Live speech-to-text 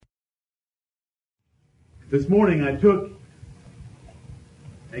This morning I took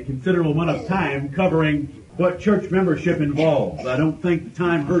a considerable amount of time covering what church membership involves. I don't think the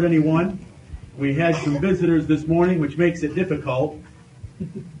time hurt anyone. We had some visitors this morning, which makes it difficult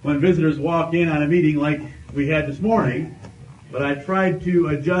when visitors walk in on a meeting like we had this morning, but I tried to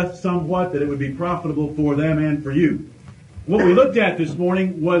adjust somewhat that it would be profitable for them and for you. What we looked at this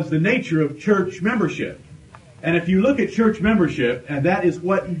morning was the nature of church membership. And if you look at church membership, and that is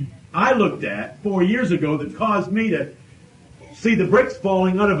what I looked at 4 years ago that caused me to see the bricks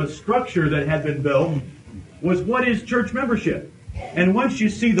falling out of a structure that had been built, was what is church membership? And once you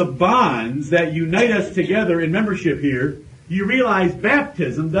see the bonds that unite us together in membership here, you realize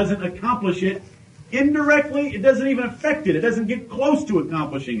baptism doesn't accomplish it indirectly. It doesn't even affect it. It doesn't get close to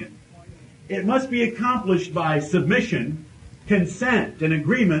accomplishing it. It must be accomplished by submission, consent, and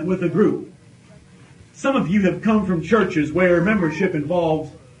agreement with a group. Some of you have come from churches where membership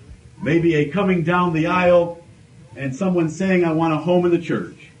involves maybe a coming down the aisle and someone saying, I want a home in the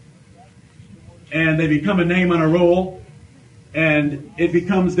church. And they become a name on a roll, and it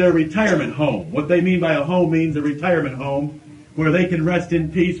becomes their retirement home. What they mean by a home means a retirement home where they can rest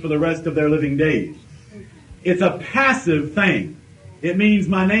in peace for the rest of their living days. It's a passive thing. It means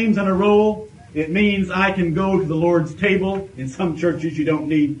my name's on a roll. It means I can go to the Lord's table. In some churches you don't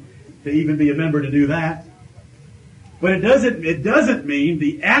need to even be a member to do that. But it doesn't mean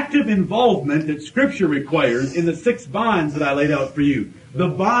the active involvement that Scripture requires in the 6 bonds that I laid out for you. The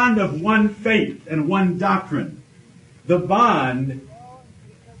bond of one faith and one doctrine. The bond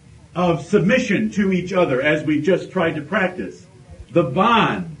of submission to each other as we just tried to practice. The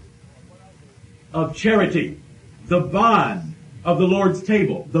bond of charity. The bond of the Lord's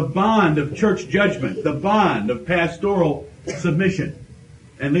table. The bond of church judgment. The bond of pastoral submission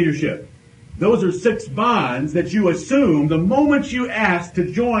and leadership. Those are 6 bonds that you assume the moment you ask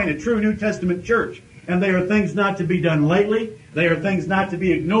to join a true New Testament church. And they are things not to be done lightly. They are things not to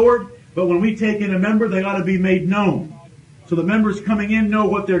be ignored. But when we take in a member, they ought to be made known. So the members coming in know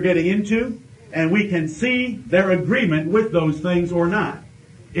what they're getting into, and we can see their agreement with those things or not.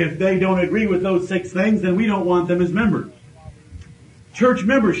 If they don't agree with those 6 things, then we don't want them as members. Church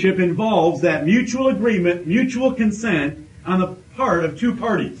membership involves that mutual agreement, mutual consent on the part of 2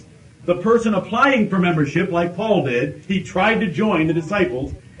 parties. The person applying for membership, like Paul did, he tried to join the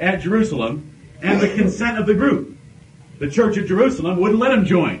disciples at Jerusalem, and the consent of the group. The church at Jerusalem wouldn't let him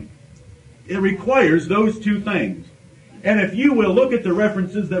join. It requires those 2 things. And if you will look at the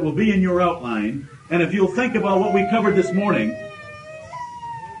references that will be in your outline, and if you'll think about what we covered this morning,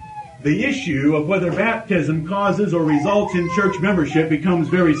 the issue of whether baptism causes or results in church membership becomes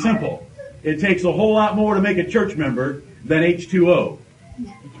very simple. It takes a whole lot more to make a church member than H2O.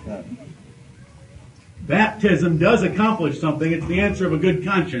 Baptism does accomplish something. It's the answer of a good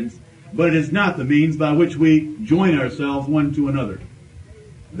conscience, but it is not the means by which we join ourselves one to another.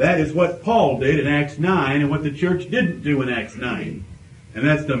 That is what Paul did in Acts 9 and what the church didn't do in Acts 9. And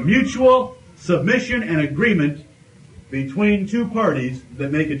that's the mutual submission and agreement between 2 parties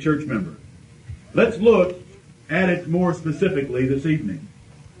that make a church member. Let's look at it more specifically this evening.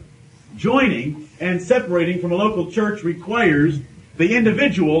 Joining and separating from a local church requires the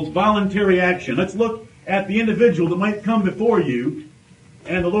individual's voluntary action. Let's look at the individual that might come before you,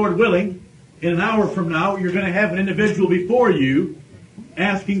 and the Lord willing, in an hour from now, you're going to have an individual before you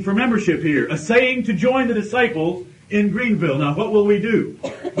asking for membership here, essaying to join the disciples in Greenville. Now, what will we do?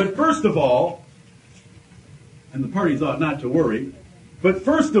 But first of all, and the parties ought not to worry, but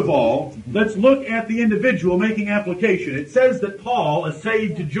first of all, let's look at the individual making application. It says that Paul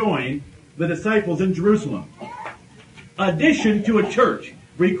essayed to join the disciples in Jerusalem. Addition to a church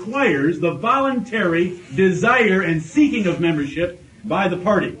requires the voluntary desire and seeking of membership by the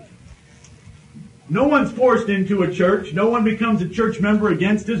party. No one's forced into a church. No one becomes a church member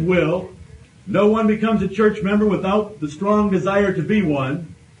against his will. No one becomes a church member without the strong desire to be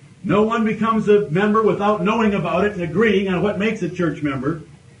one. No one becomes a member without knowing about it and agreeing on what makes a church member.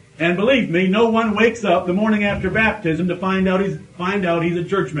 And believe me, no one wakes up the morning after baptism to find out he's a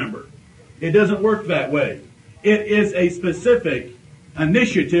church member. It doesn't work that way. It is a specific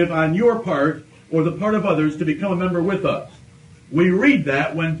initiative on your part or the part of others to become a member with us. We read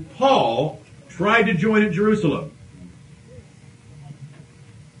that when Paul tried to join at Jerusalem.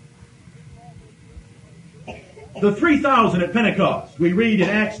 The 3,000 at Pentecost, we read in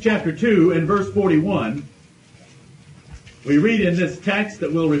Acts chapter 2 and verse 41. We read in this text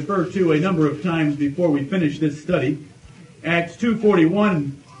that we'll refer to a number of times before we finish this study. Acts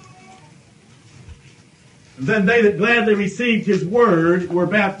 2:41. Then they that gladly received his word were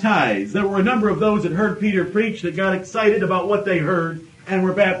baptized. There were a number of those that heard Peter preach that got excited about what they heard and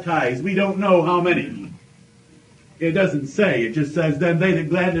were baptized. We don't know how many. It doesn't say. It just says, then they that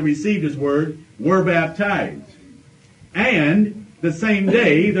gladly received his word were baptized. And the same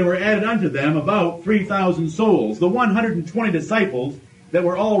day there were added unto them about 3,000 souls. The 120 disciples that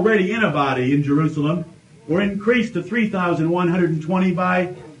were already in a body in Jerusalem were increased to 3,120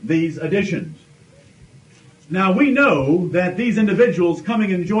 by these additions. Now we know that these individuals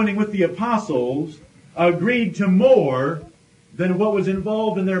coming and joining with the apostles agreed to more than what was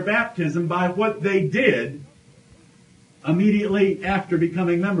involved in their baptism by what they did immediately after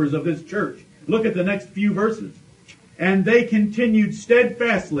becoming members of this church. Look at the next few verses. And they continued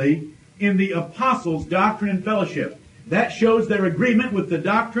steadfastly in the apostles' doctrine and fellowship. That shows their agreement with the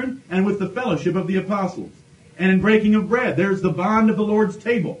doctrine and with the fellowship of the apostles. And in breaking of bread, there's the bond of the Lord's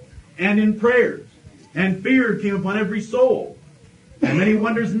table. And in prayers. And fear came upon every soul. And many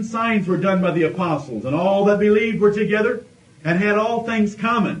wonders and signs were done by the apostles. And all that believed were together and had all things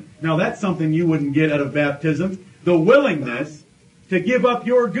common. Now that's something you wouldn't get out of baptism. The willingness to give up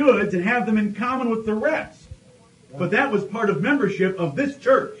your goods and have them in common with the rest. But that was part of membership of this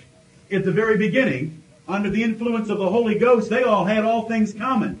church. At the very beginning, under the influence of the Holy Ghost, they all had all things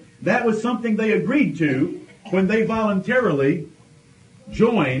common. That was something they agreed to when they voluntarily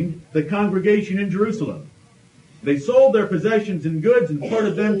joined the congregation in Jerusalem. They sold their possessions and goods and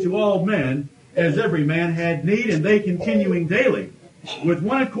parted them to all men, as every man had need, and they continuing daily with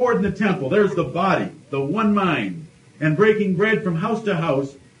one accord in the temple. There's the body, the one mind, and breaking bread from house to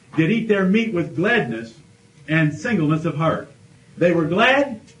house, did eat their meat with gladness and singleness of heart. They were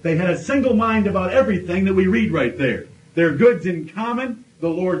glad. They had a single mind about everything that we read right there. Their goods in common, the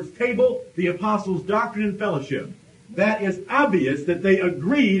Lord's table, the apostles' doctrine and fellowship. That is obvious that they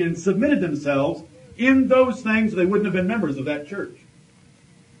agreed and submitted themselves in those things, or they wouldn't have been members of that church.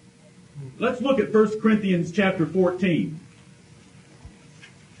 Let's look at 1 Corinthians chapter 14.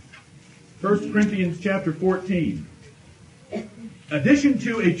 1 Corinthians chapter 14. Addition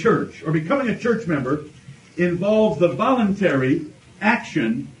to a church, or becoming a church member, involves the voluntary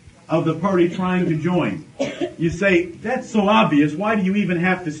action of the party trying to join. You say, that's so obvious, why do you even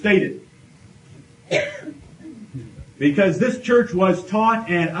have to state it? Because this church was taught,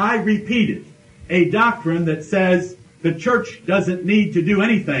 and I repeat it, a doctrine that says the church doesn't need to do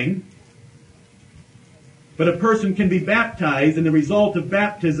anything, but a person can be baptized, and the result of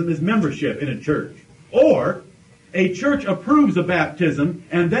baptism is membership in a church. Or, a church approves a baptism,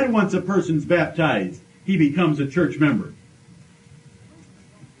 and then once a person's baptized, he becomes a church member.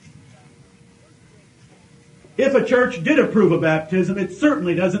 If a church did approve a baptism, it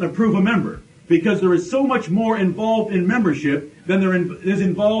certainly doesn't approve a member, because there is so much more involved in membership than there is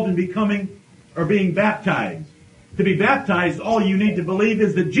involved in becoming or being baptized. To be baptized, all you need to believe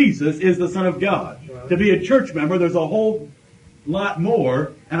is that Jesus is the Son of God. To be a church member, there's a whole lot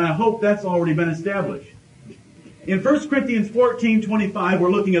more, and I hope that's already been established. In 1 Corinthians 14:25, we're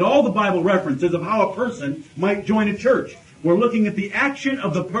looking at all the Bible references of how a person might join a church. We're looking at the action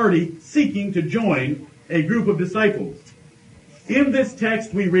of the party seeking to join a group of disciples. In this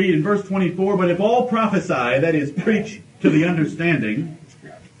text we read in verse 24, but if all prophesy, that is, preach to the understanding,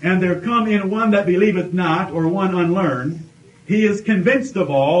 and there come in one that believeth not, or one unlearned, he is convinced of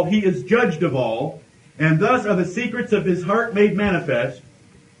all, he is judged of all, and thus are the secrets of his heart made manifest.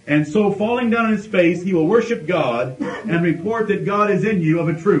 And so falling down on his face, he will worship God and report that God is in you of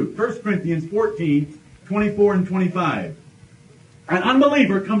a truth. 1 Corinthians 14:24 and 25. An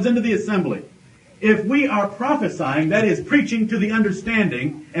unbeliever comes into the assembly. If we are prophesying, that is, preaching to the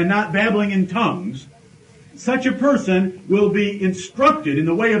understanding and not babbling in tongues, such a person will be instructed in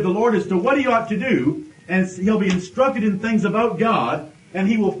the way of the Lord as to what he ought to do, and he'll be instructed in things about God, and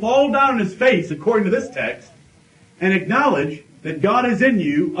he will fall down on his face, according to this text, and acknowledge that God is in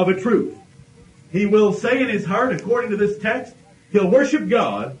you of a truth. He will say in his heart, according to this text, he'll worship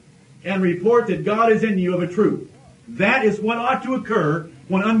God and report that God is in you of a truth. That is what ought to occur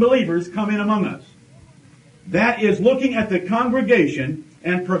when unbelievers come in among us. That is looking at the congregation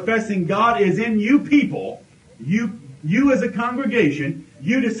and professing God is in you people, you as a congregation,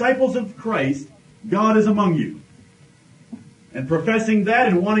 you disciples of Christ, God is among you. And professing that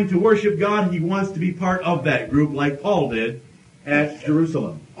and wanting to worship God, he wants to be part of that group like Paul did at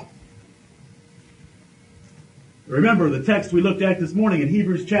Jerusalem. Remember, the text we looked at this morning in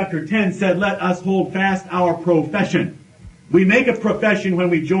Hebrews chapter 10 said, let us hold fast our profession. We make a profession when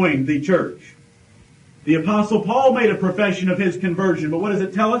we join the church. The Apostle Paul made a profession of his conversion, but what does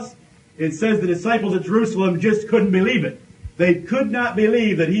it tell us? It says the disciples at Jerusalem just couldn't believe it. They could not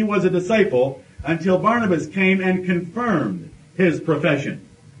believe that he was a disciple until Barnabas came and confirmed his profession.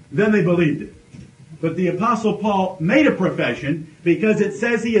 Then they believed it. But the Apostle Paul made a profession because it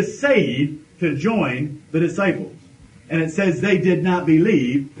says he is saved to join the disciples. And it says they did not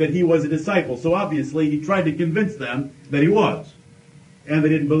believe that he was a disciple. So obviously he tried to convince them that he was. And they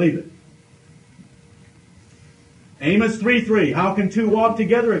didn't believe it. Amos 3:3, how can two walk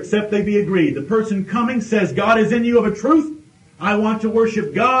together except they be agreed? The person coming says, God is in you of a truth. I want to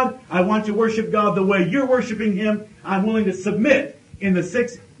worship God. I want to worship God the way you're worshiping him. I'm willing to submit in the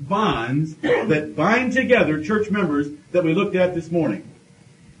 6 bonds that bind together church members that we looked at this morning.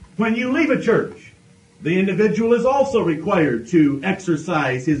 When you leave a church, the individual is also required to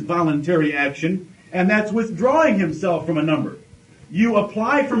exercise his voluntary action, and that's withdrawing himself from a number. You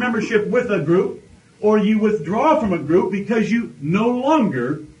apply for membership with a group, or you withdraw from a group because you no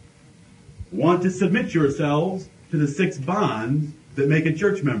longer want to submit yourselves to the 6 bonds that make a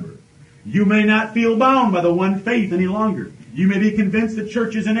church member. You may not feel bound by the one faith any longer. You may be convinced the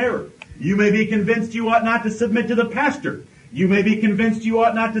church is in error. You may be convinced you ought not to submit to the pastor. You may be convinced you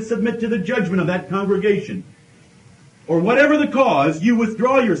ought not to submit to the judgment of that congregation. Or whatever the cause, you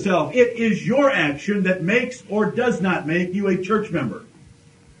withdraw yourself. It is your action that makes or does not make you a church member.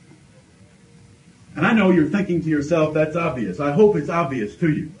 And I know you're thinking to yourself, that's obvious. I hope it's obvious to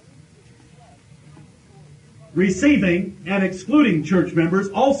you. Receiving and excluding church members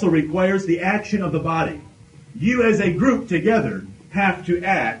also requires the action of the body. You as a group together have to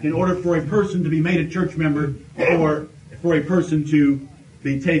act in order for a person to be made a church member or for a person to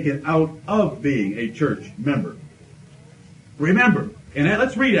be taken out of being a church member. Remember, and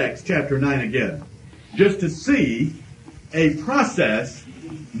let's read Acts chapter 9 again, just to see a process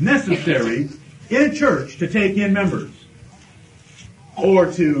necessary in a church to take in members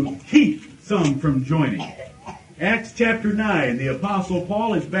or to keep some from joining. Acts chapter 9, the Apostle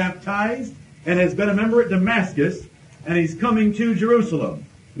Paul is baptized and has been a member at Damascus, and he's coming to Jerusalem.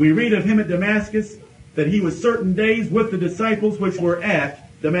 We read of him at Damascus that he was certain days with the disciples which were at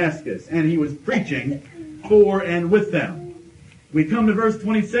Damascus, and he was preaching for and with them. We come to verse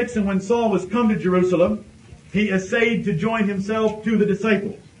 26, and when Saul was come to Jerusalem, he essayed to join himself to the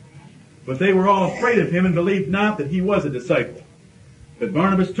disciples. But they were all afraid of him and believed not that he was a disciple. But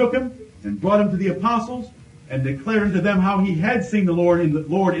Barnabas took him and brought him to the apostles and declared unto them how he had seen the Lord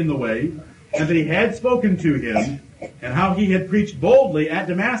in the way, and that he had spoken to him, and how he had preached boldly at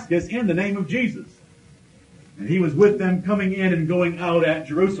Damascus in the name of Jesus. And he was with them coming in and going out at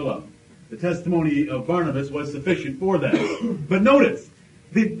Jerusalem. The testimony of Barnabas was sufficient for them. But notice,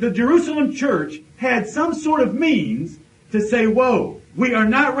 the Jerusalem church had some sort of means to say, whoa, we are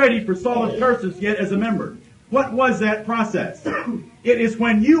not ready for Saul of Tarsus yet as a member. What was that process? It is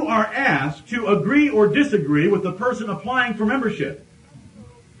when you are asked to agree or disagree with the person applying for membership.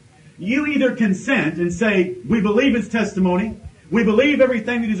 You either consent and say, we believe his testimony, we believe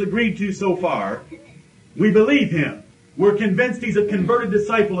everything that he's agreed to so far, we believe him, we're convinced he's a converted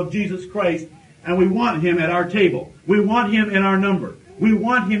disciple of Jesus Christ, and we want him at our table. We want him in our number. We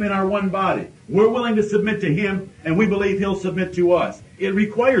want him in our one body. We're willing to submit to him, and we believe he'll submit to us. It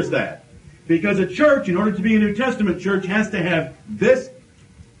requires that. Because a church, in order to be a New Testament church, has to have this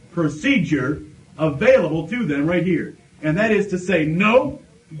procedure available to them right here. And that is to say no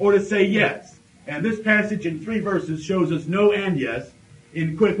or to say yes. And this passage in 3 verses shows us no and yes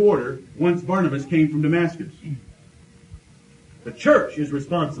in quick order once Barnabas came from Damascus. The church is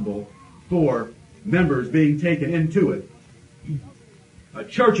responsible for members being taken into it. A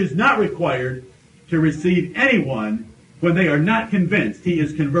church is not required to receive anyone when they are not convinced he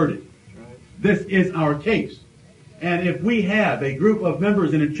is converted. This is our case. And if we have a group of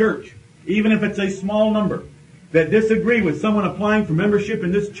members in a church, even if it's a small number, that disagree with someone applying for membership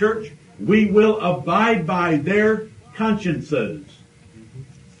in this church, we will abide by their consciences.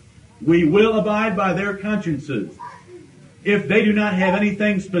 We will abide by their consciences. If they do not have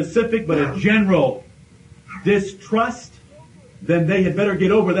anything specific but a general distrust, then they had better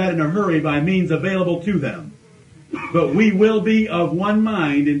get over that in a hurry by means available to them. But we will be of one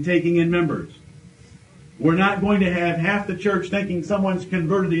mind in taking in members. We're not going to have half the church thinking someone's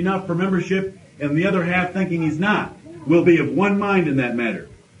converted enough for membership and the other half thinking he's not. We'll be of one mind in that matter.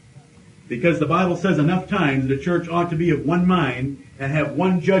 Because the Bible says enough times that a church ought to be of one mind and have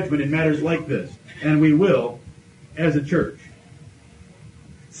one judgment in matters like this. And we will as a church.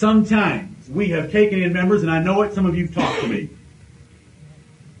 Sometimes we have taken in members, and I know it, some of you have talked to me.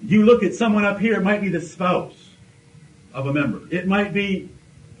 You look at someone up here, it might be the spouse of a member. It might be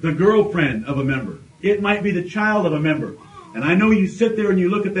the girlfriend of a member. It might be the child of a member. And I know you sit there and you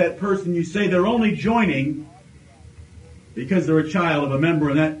look at that person, you say they're only joining because they're a child of a member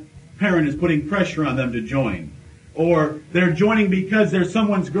and that parent is putting pressure on them to join. Or they're joining because they're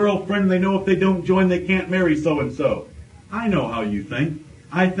someone's girlfriend and they know if they don't join they can't marry so-and-so. I know how you think.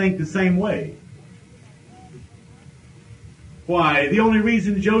 I think the same way. Why, the only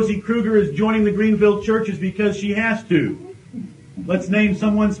reason Josie Kruger is joining the Greenville Church is because she has to. Let's name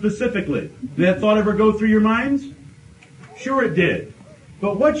someone specifically. Did that thought ever go through your minds? Sure it did.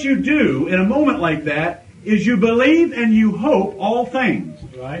 But what you do in a moment like that is you believe and you hope all things.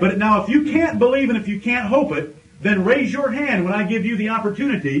 Right. But now if you can't believe and if you can't hope it, then raise your hand when I give you the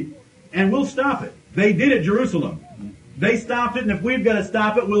opportunity and we'll stop it. They did at Jerusalem. They stopped it, and if we've got to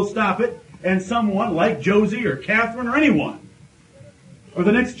stop it, we'll stop it. And someone like Josie or Catherine or anyone, or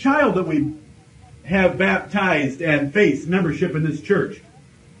the next child that we have baptized and face membership in this church,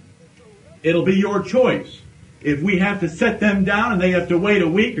 it'll be your choice. If we have to set them down and they have to wait a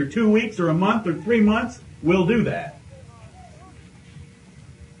week or 2 weeks or a month or 3 months, we'll do that.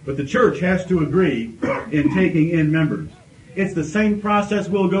 But the church has to agree in taking in members. It's the same process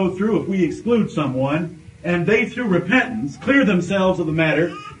we'll go through if we exclude someone and they, through repentance, clear themselves of the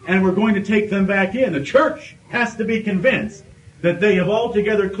matter, and we're going to take them back in. The church has to be convinced that they have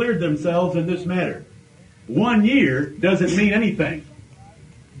altogether cleared themselves in this matter. 1 year doesn't mean anything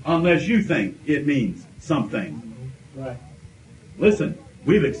unless you think it means something. Right. Listen,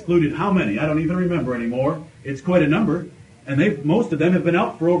 we've excluded how many? I don't even remember anymore. It's quite a number. And most of them have been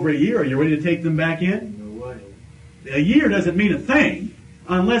out for over a year. Are you ready to take them back in? No way. A year doesn't mean a thing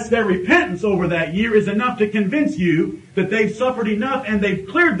unless their repentance over that year is enough to convince you that they've suffered enough and they've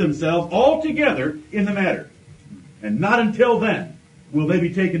cleared themselves altogether in the matter. And not until then will they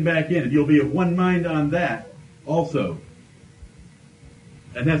be taken back in. And you'll be of one mind on that also.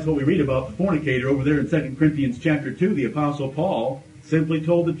 And that's what we read about the fornicator over there in 2 Corinthians chapter 2. The Apostle Paul simply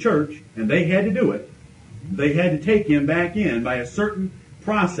told the church, and they had to do it, they had to take him back in by a certain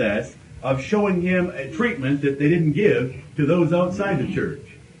process of showing him a treatment that they didn't give to those outside the church.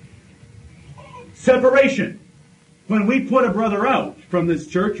 Separation. When we put a brother out from this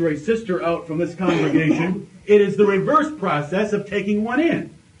church or a sister out from this congregation, it is the reverse process of taking one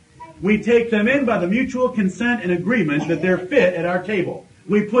in. We take them in by the mutual consent and agreement that they're fit at our table.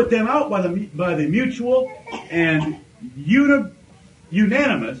 We put them out by the mutual and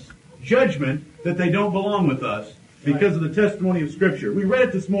unanimous judgment that they don't belong with us because of the testimony of Scripture. We read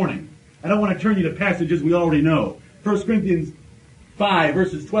it this morning. I don't want to turn you to passages we already know. 1 Corinthians 5,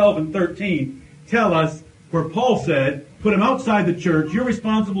 verses 12 and 13 tell us where Paul said, put them outside the church. You're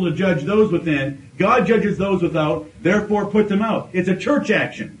responsible to judge those within. God judges those without. Therefore, put them out. It's a church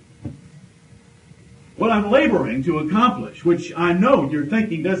action. What I'm laboring to accomplish, which I know you're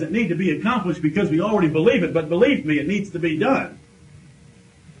thinking doesn't need to be accomplished because we already believe it, but believe me, it needs to be done,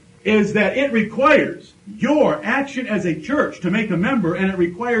 is that it requires your action as a church to make a member, and it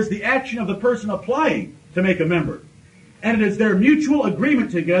requires the action of the person applying to make a member. And it is their mutual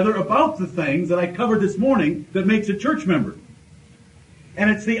agreement together about the things that I covered this morning that makes a church member. And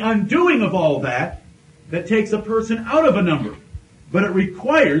it's the undoing of all that that takes a person out of a number. But it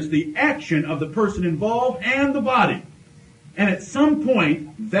requires the action of the person involved and the body. And at some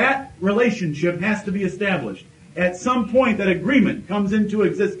point, that relationship has to be established. At some point, that agreement comes into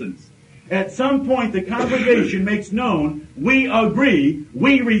existence. At some point, the congregation makes known, we agree,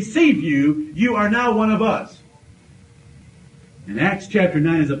 we receive you, you are now one of us. And Acts chapter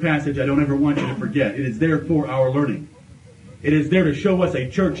 9 is a passage I don't ever want you to forget. It is there for our learning. It is there to show us a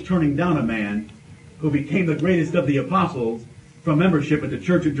church turning down a man who became the greatest of the apostles from membership at the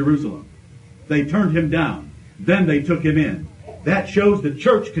church of Jerusalem. They turned him down. Then they took him in. That shows the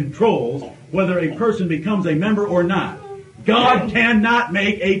church controls whether a person becomes a member or not. God cannot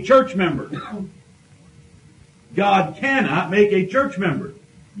make a church member. God cannot make a church member.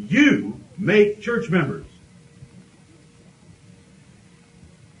 You make church members.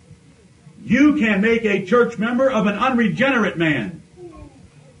 You can make a church member of an unregenerate man.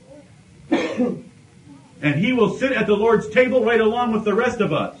 And he will sit at the Lord's table right along with the rest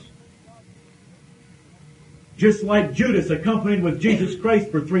of us. Just like Judas accompanied with Jesus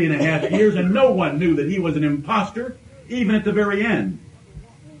Christ for 3.5 years, and no one knew that he was an impostor, even at the very end.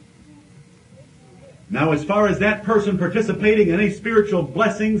 Now, as far as that person participating in any spiritual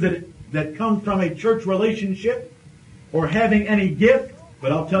blessings that come from a church relationship, or having any gift,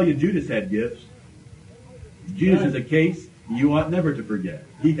 but I'll tell you, Judas had gifts. Judas is a case you ought never to forget.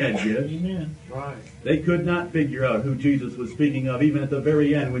 He had gifts. Amen. Right. They could not figure out who Jesus was speaking of, even at the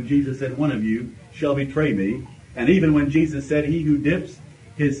very end when Jesus said, one of you shall betray me. And even when Jesus said, he who dips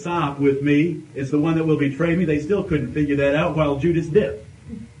his sop with me is the one that will betray me, they still couldn't figure that out while Judas dipped.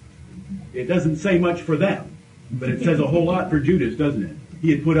 It doesn't say much for them, but it says a whole lot for Judas, doesn't it?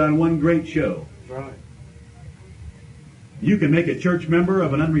 He had put on one great show. Right. You can make a church member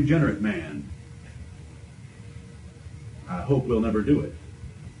of an unregenerate man. I hope we'll never do it.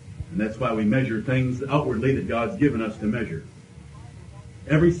 And that's why we measure things outwardly that God's given us to measure.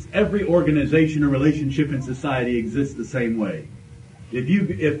 Every organization or relationship in society exists the same way.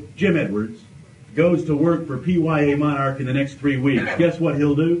 If Jim Edwards goes to work for PYA Monarch in the next 3 weeks, guess what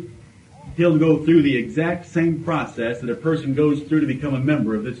he'll do? He'll go through the exact same process that a person goes through to become a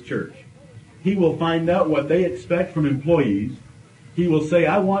member of this church. He will find out what they expect from employees. He will say,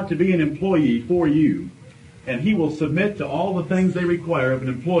 I want to be an employee for you. And he will submit to all the things they require of an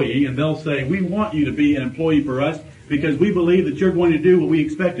employee, and they'll say, we want you to be an employee for us because we believe that you're going to do what we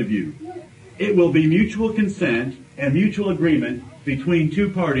expect of you. It will be mutual consent and mutual agreement between two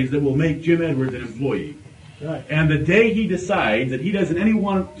parties that will make Jim Edwards an employee. Right. And the day he decides that he doesn't any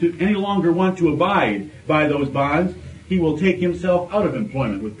longer want to abide by those bonds, he will take himself out of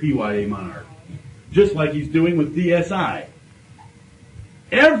employment with PYA Monarch, just like he's doing with DSI.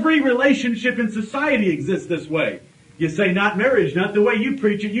 Every relationship in society exists this way. You say, not marriage, not the way you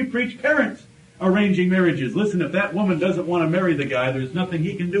preach it. You preach parents arranging marriages. Listen, if that woman doesn't want to marry the guy, there's nothing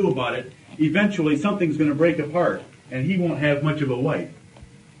he can do about it. Eventually, something's going to break apart, and he won't have much of a wife.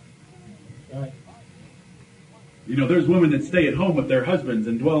 Right. You know, there's women that stay at home with their husbands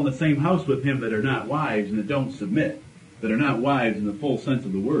and dwell in the same house with him that are not wives and that don't submit, that are not wives in the full sense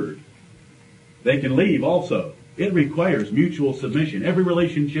of the word. They can leave also. It requires mutual submission. Every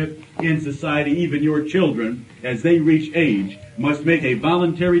relationship in society, even your children, as they reach age, must make a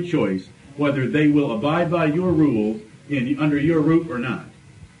voluntary choice whether they will abide by your rules under your roof or not.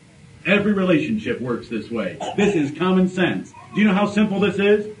 Every relationship works this way. This is common sense. Do you know how simple this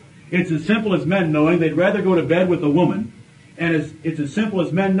is? It's as simple as men knowing they'd rather go to bed with a woman, and it's as simple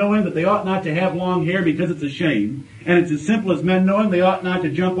as men knowing that they ought not to have long hair because it's a shame, and it's as simple as men knowing they ought not to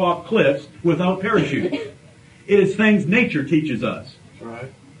jump off cliffs without parachutes. It is things nature teaches us.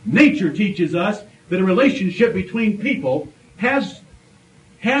 Right. Nature teaches us that a relationship between people has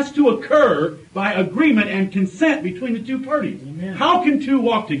to occur by agreement and consent between the two parties. Amen. How can two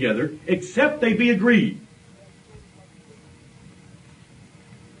walk together except they be agreed?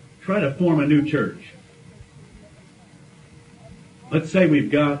 Try to form a new church. Let's say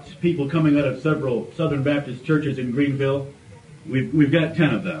we've got people coming out of several Southern Baptist churches in Greenville. We've got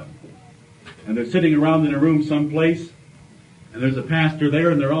 10 of them. And they're sitting around in a room someplace, and there's a pastor there,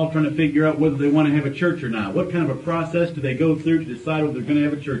 and they're all trying to figure out whether they want to have a church or not. What kind of a process do they go through to decide whether they're going to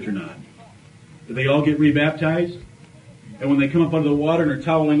have a church or not? Do they all get rebaptized? And when they come up out of the water and are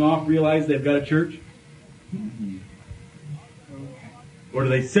toweling off, realize they've got a church? Or do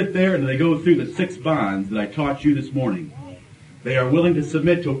they sit there and they go through the 6 bonds that I taught you this morning? They are willing to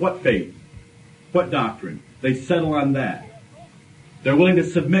submit to what faith? What doctrine? They settle on that. They're willing to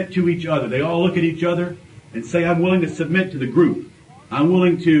submit to each other. They all look at each other and say, I'm willing to submit to the group. I'm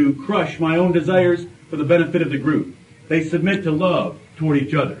willing to crush my own desires for the benefit of the group. They submit to love toward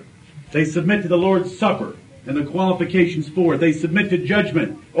each other. They submit to the Lord's Supper and the qualifications for it. They submit to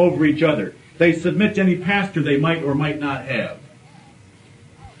judgment over each other. They submit to any pastor they might or might not have.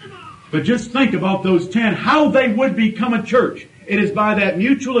 But just think about those 10, how they would become a church. It is by that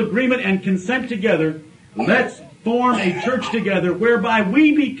mutual agreement and consent together. Let's form a church together whereby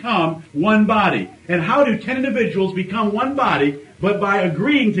we become one body. And how do 10 individuals become one body? But by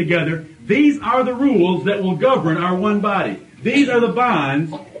agreeing together, these are the rules that will govern our one body. These are the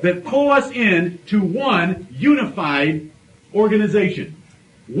bonds that pull us in to one unified organization.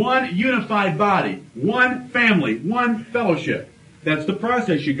 One unified body. One family. One fellowship. That's the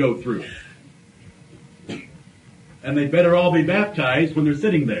process you go through. And they better all be baptized when they're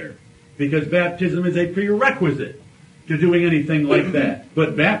sitting there, because baptism is a prerequisite to doing anything like that.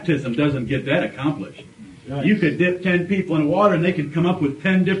 But baptism doesn't get that accomplished. Nice. You could dip 10 people in water and they could come up with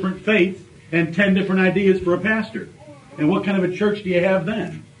 10 different faiths and 10 different ideas for a pastor. And what kind of a church do you have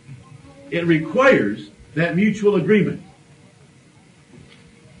then? It requires that mutual agreement.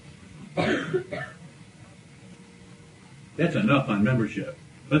 That's enough on membership.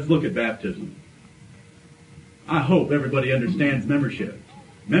 Let's look at baptism. I hope everybody understands membership.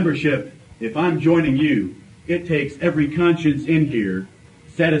 Membership, if I'm joining you, it takes every conscience in here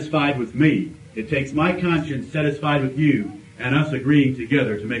satisfied with me. It takes my conscience satisfied with you and us agreeing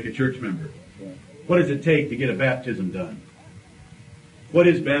together to make a church member. What does it take to get a baptism done? What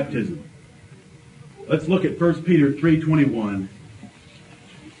is baptism? Let's look at 1 Peter 3:21.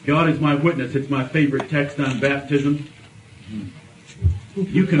 God is my witness. It's my favorite text on baptism.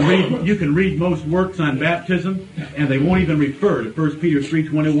 You can read most works on baptism, and they won't even refer to 1 Peter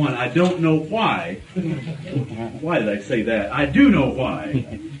 3:21. I don't know why. Why did I say that? I do know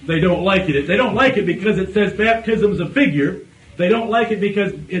why. They don't like it. They don't like it because it says baptism is a figure. They don't like it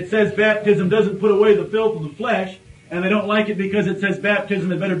because it says baptism doesn't put away the filth of the flesh. And they don't like it because it says baptism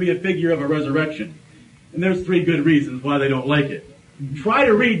had better be a figure of a resurrection. And there's 3 good reasons why they don't like it. Try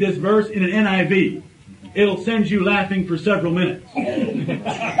to read this verse in an NIV. It'll send you laughing for several minutes.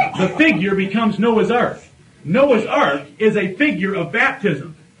 The figure becomes Noah's Ark. Noah's Ark is a figure of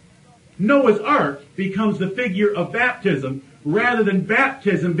baptism. Noah's Ark becomes the figure of baptism rather than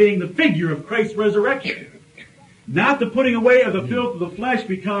baptism being the figure of Christ's resurrection. Not the putting away of the filth of the flesh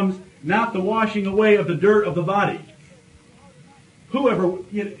becomes not the washing away of the dirt of the body.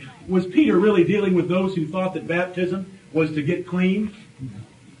 Was Peter really dealing with those who thought that baptism was to get clean?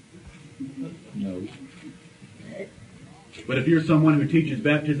 No. But if you're someone who teaches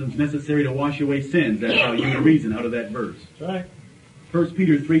baptism is necessary to wash away sins, that's how you would reason out of that verse. That's right. 1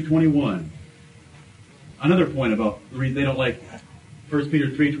 Peter 3:21. Another point about the reason they don't like 1 Peter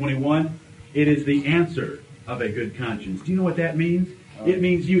 3:21. It is the answer of a good conscience. Do you know what that means? It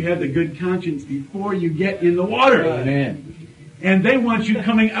means you have the good conscience before you get in the water. Amen. And they want you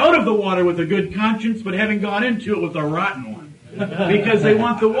coming out of the water with a good conscience, but having gone into it with a rotten one. Because they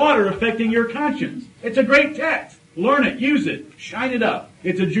want the water affecting your conscience. It's a great text. Learn it, use it, shine it up.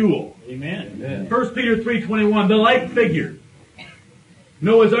 It's a jewel. Amen. 1 Peter 3:21, the like figure.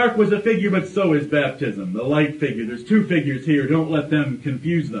 Noah's Ark was a figure, but so is baptism. The like figure. There's two figures here. Don't let them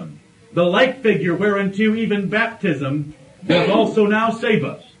confuse them. The like figure whereunto even baptism does also now save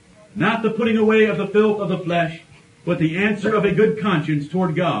us. Not the putting away of the filth of the flesh, but the answer of a good conscience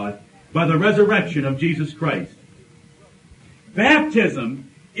toward God by the resurrection of Jesus Christ. Baptism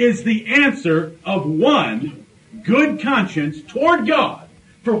is the answer of one good conscience toward God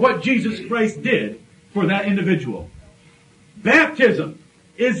for what Jesus Christ did for that individual. Baptism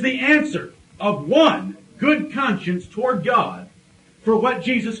is the answer of one good conscience toward God for what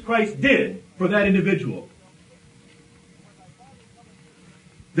Jesus Christ did for that individual.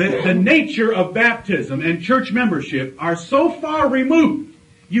 The nature of baptism and church membership are so far removed,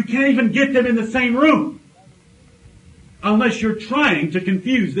 you can't even get them in the same room unless you're trying to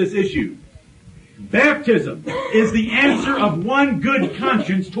confuse this issue. Baptism is the answer of one good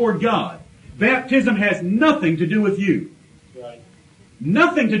conscience toward God. Baptism has nothing to do with you.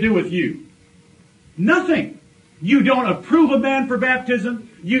 Nothing to do with you. Nothing. You don't approve a man for baptism.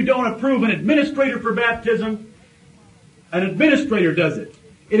 You don't approve an administrator for baptism. An administrator does it.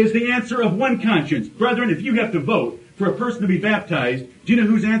 It is the answer of one conscience. Brethren, if you have to vote for a person to be baptized, do you know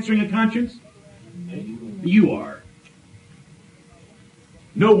who's answering a conscience? You are.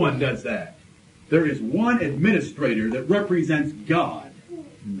 No one does that. There is one administrator that represents God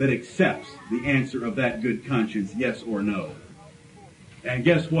that accepts the answer of that good conscience, yes or no. And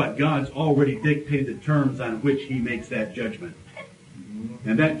guess what? God's already dictated the terms on which He makes that judgment.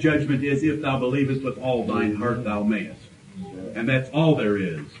 And that judgment is, if thou believest with all thine heart, thou mayest. And that's all there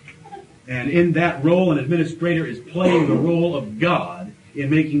is. And in that role, an administrator is playing the role of God in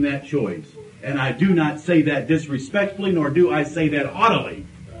making that choice. And I do not say that disrespectfully, nor do I say that haughtily.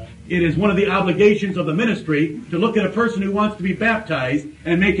 It is one of the obligations of the ministry to look at a person who wants to be baptized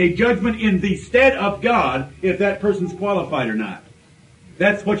and make a judgment in the stead of God if that person's qualified or not.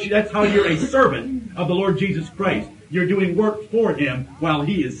 That's how you're a servant of the Lord Jesus Christ. You're doing work for Him while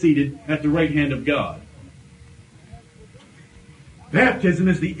He is seated at the right hand of God. Baptism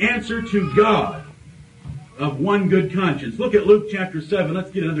is the answer to God of one good conscience. Look at Luke chapter 7.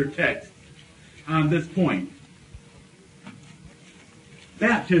 Let's get another text on this point.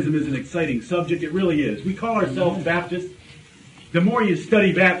 Baptism is an exciting subject. It really is. We call ourselves Baptists. The more you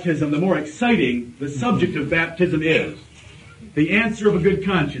study baptism, the more exciting the subject of baptism is. The answer of a good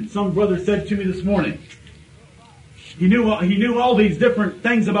conscience. Some brother said to me this morning, he knew all these different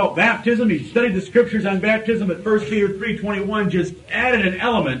things about baptism. He studied the scriptures on baptism, but 1 Peter 3:21 just added an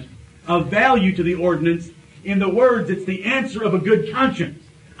element of value to the ordinance. In the words, it's the answer of a good conscience.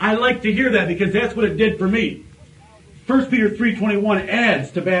 I like to hear that because that's what it did for me. 1 Peter 3:21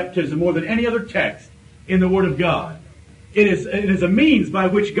 adds to baptism more than any other text in the Word of God. It is a means by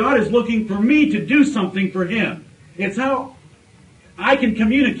which God is looking for me to do something for Him. It's how I can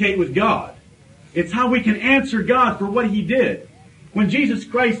communicate with God. It's how we can answer God for what He did. When Jesus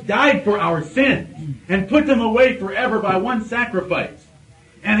Christ died for our sins and put them away forever by one sacrifice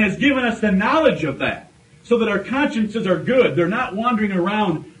and has given us the knowledge of that so that our consciences are good. They're not wandering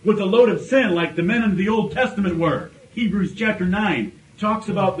around with a load of sin like the men in the Old Testament were. Hebrews chapter 9 talks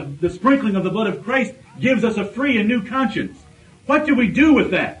about the sprinkling of the blood of Christ gives us a free and new conscience. What do we do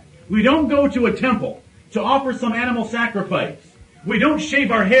with that? We don't go to a temple to offer some animal sacrifice. We don't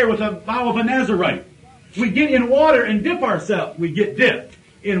shave our hair with a vow of a Nazarite. We get in water and dip ourselves. We get dipped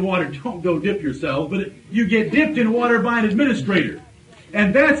in water. Don't go dip yourself, but you get dipped in water by an administrator.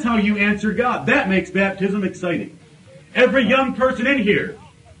 And that's how you answer God. That makes baptism exciting. Every young person in here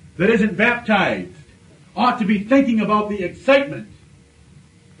that isn't baptized ought to be thinking about the excitement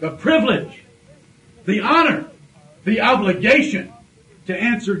the privilege, the honor, the obligation to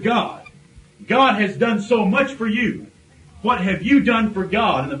answer God. God has done so much for you. What have you done for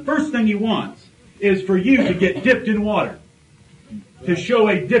God? And the first thing He wants is for you to get dipped in water, to show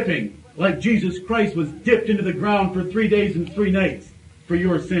a dipping like Jesus Christ was dipped into the ground for 3 days and 3 nights for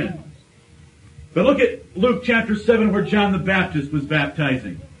your sins. But look at Luke chapter 7 where John the Baptist was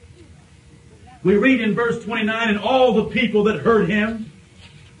baptizing. We read in verse 29, and all the people that heard him,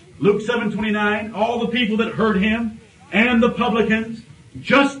 Luke 7:29, all the people that heard him and the publicans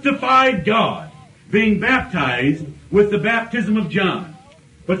justified God, being baptized with the baptism of John.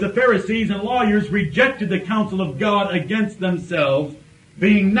 But the Pharisees and lawyers rejected the counsel of God against themselves,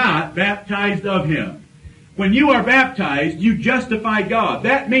 being not baptized of him. When you are baptized, you justify God.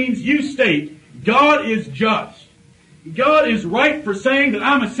 That means you state, God is just. God is right for saying that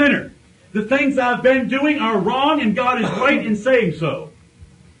I'm a sinner. The things I've been doing are wrong, and God is right in saying so.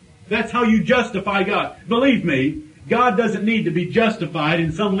 That's how you justify God. Believe me, God doesn't need to be justified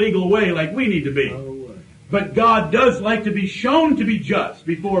in some legal way like we need to be. But God does like to be shown to be just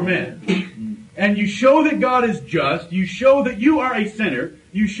before men. And you show that God is just. You show that you are a sinner.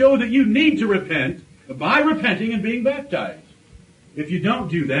 You show that you need to repent by repenting and being baptized. If you don't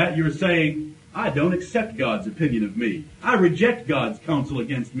do that, you're saying, I don't accept God's opinion of me. I reject God's counsel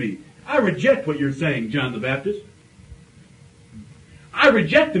against me. I reject what you're saying, John the Baptist. I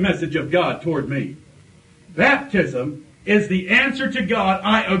reject the message of God toward me. Baptism is the answer to God.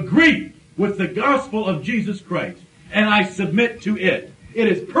 I agree with the gospel of Jesus Christ, and I submit to it. It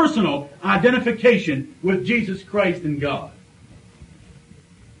is personal identification with Jesus Christ and God.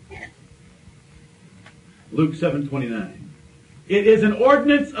 Luke 7:29. It is an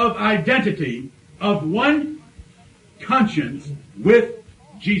ordinance of identity of one conscience with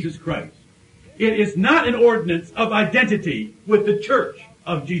Jesus Christ. It is not an ordinance of identity with the church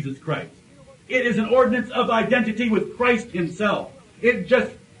of Jesus Christ. It is an ordinance of identity with Christ Himself. It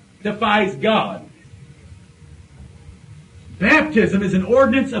just defies God. Baptism is an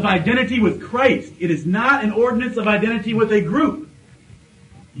ordinance of identity with Christ. It is not an ordinance of identity with a group.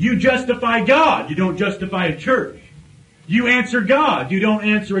 You justify God. You don't justify a church. You answer God. You don't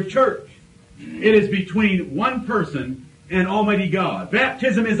answer a church. It is between one person and Almighty God.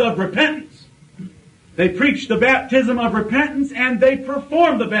 Baptism is of repentance. They preach the baptism of repentance and they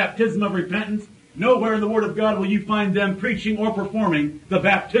perform the baptism of repentance. Nowhere in the Word of God will you find them preaching or performing the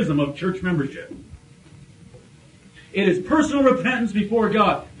baptism of church membership. It is personal repentance before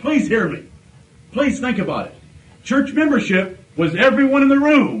God. Please hear me. Please think about it. Church membership was everyone in the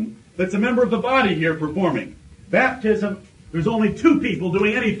room that's a member of the body here performing. Baptism, there's only 2 people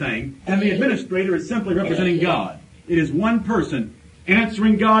doing anything, and the administrator is simply representing God. It is one person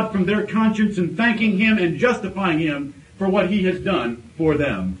answering God from their conscience and thanking Him and justifying Him for what He has done for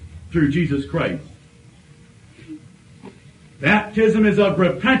them through Jesus Christ. Baptism is of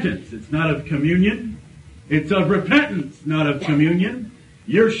repentance. It's not of communion. It's of repentance, not of communion.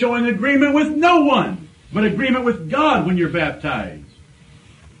 You're showing agreement with no one, but agreement with God when you're baptized.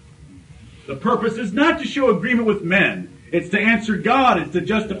 The purpose is not to show agreement with men. It's to answer God. It's to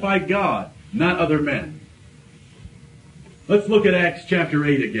justify God, not other men. Let's look at Acts chapter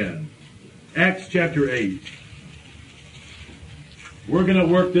 8 again. Acts chapter 8. We're going to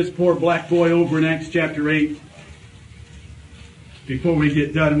work this poor black boy over in Acts chapter 8 before we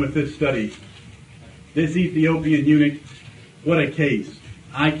get done with this study. This Ethiopian eunuch, what a case.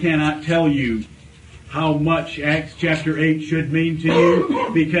 I cannot tell you how much Acts chapter 8 should mean to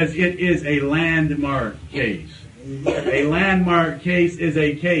you because it is a landmark case. A landmark case is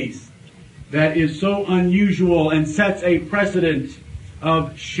a case that is so unusual and sets a precedent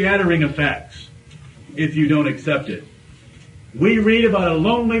of shattering effects if you don't accept it. We read about a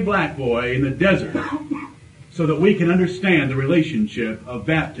lonely black boy in the desert so that we can understand the relationship of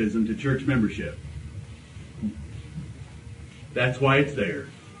baptism to church membership. That's why it's there.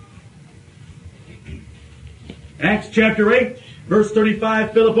 Acts chapter 8, verse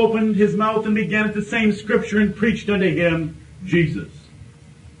 35, Philip opened his mouth and began at the same scripture and preached unto him Jesus.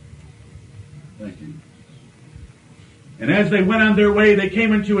 Thank you. And as they went on their way, they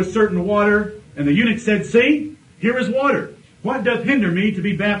came into a certain water, and the eunuch said, See, here is water. What doth hinder me to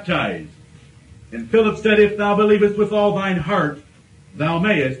be baptized? And Philip said, If thou believest with all thine heart, thou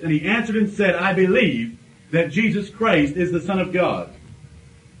mayest. And he answered and said, I believe that Jesus Christ is the Son of God.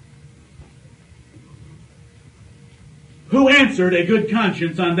 Who answered a good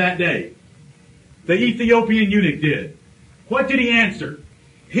conscience on that day? The Ethiopian eunuch did. What did he answer?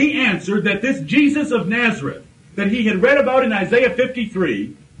 He answered that this Jesus of Nazareth, that he had read about in Isaiah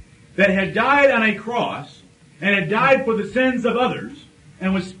 53, that had died on a cross, and had died for the sins of others,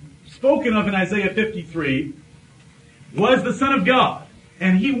 and was spoken of in Isaiah 53 was the Son of God.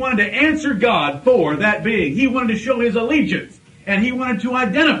 And he wanted to answer God for that being. He wanted to show his allegiance. And he wanted to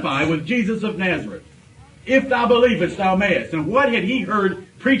identify with Jesus of Nazareth. If thou believest, thou mayest. And what had he heard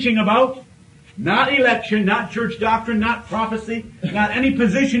preaching about? Not election, not church doctrine, not prophecy, not any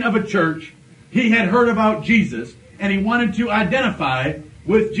position of a church. He had heard about Jesus, and he wanted to identify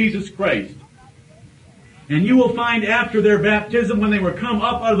with Jesus Christ. And you will find after their baptism, when they were come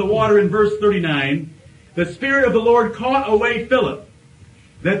up out of the water in verse 39, the Spirit of the Lord caught away Philip,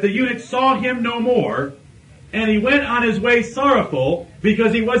 that the eunuch saw him no more, and he went on his way sorrowful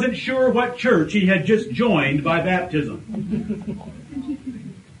because he wasn't sure what church he had just joined by baptism.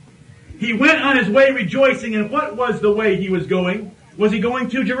 He went on his way rejoicing, and what was the way he was going? Was he going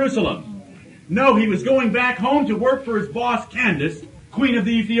to Jerusalem? No, he was going back home to work for his boss Candace, queen of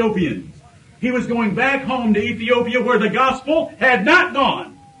the Ethiopians. He was going back home to Ethiopia where the gospel had not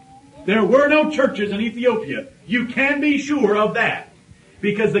gone. There were no churches in Ethiopia. You can be sure of that,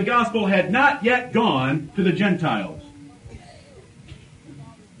 because the gospel had not yet gone to the Gentiles.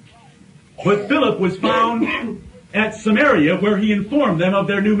 But Philip was found at Samaria, where he informed them of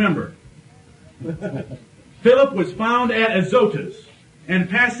their new member. Philip was found at Azotus, and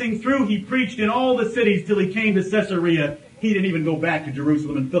passing through, he preached in all the cities till he came to Caesarea. He didn't even go back to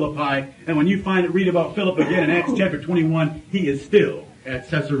Jerusalem and Philippi. And when you read about Philip again in Acts chapter 21, he is still at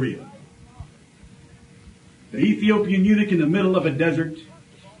Caesarea. The Ethiopian eunuch in the middle of a desert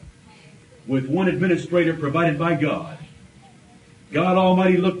with one administrator provided by God. God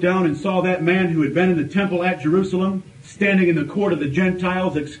Almighty looked down and saw that man who had been in the temple at Jerusalem, standing in the court of the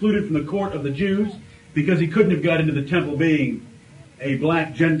Gentiles, excluded from the court of the Jews, because he couldn't have got into the temple being a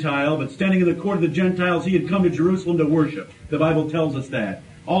black Gentile, but standing in the court of the Gentiles, he had come to Jerusalem to worship. The Bible tells us that.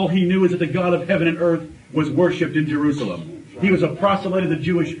 All he knew is that the God of heaven and earth was worshipped in Jerusalem. He was a proselyte of the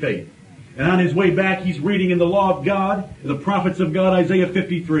Jewish faith. And on his way back, he's reading in the law of God, the prophets of God, Isaiah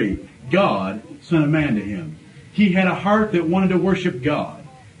 53. God sent a man to him. He had a heart that wanted to worship God.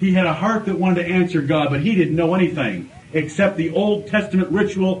 He had a heart that wanted to answer God, but he didn't know anything except the Old Testament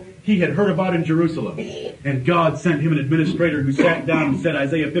ritual he had heard about in Jerusalem. And God sent him an administrator who sat down and said,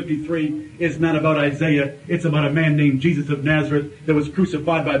 Isaiah 53 is not about Isaiah. It's about a man named Jesus of Nazareth that was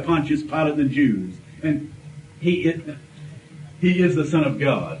crucified by Pontius Pilate and the Jews. And he is the Son of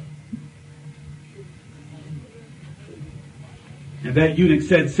God. And that eunuch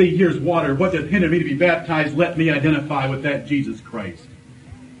said, see, here's water. What doth hinder me to be baptized? Let me identify with that Jesus Christ.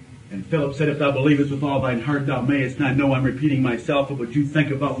 And Philip said, if thou believest with all thine heart, thou mayest. And I know I'm repeating myself, but would you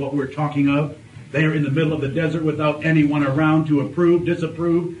think about what we're talking of? They are in the middle of the desert without anyone around to approve,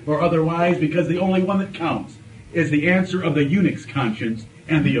 disapprove, or otherwise, because the only one that counts is the answer of the eunuch's conscience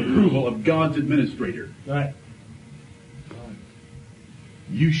and the approval of God's administrator. Right.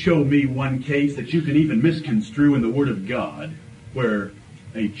 You show me one case that you can even misconstrue in the Word of God where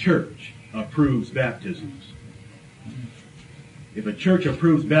a church approves baptisms. If a church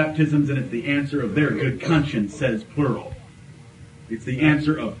approves baptisms, and it's the answer of their good conscience, says plural. It's the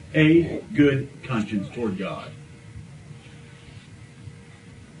answer of a good conscience toward God.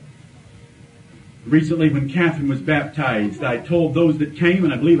 Recently, when Catherine was baptized, I told those that came,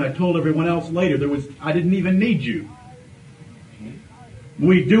 and I believe I told everyone else later, I didn't even need you.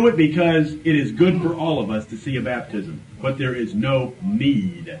 We do it because it is good for all of us to see a baptism, but there is no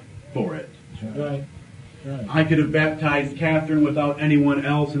need for it. Right. Right. I could have baptized Catherine without anyone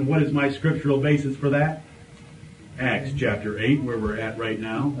else, and what is my scriptural basis for that? Acts chapter 8, where we're at right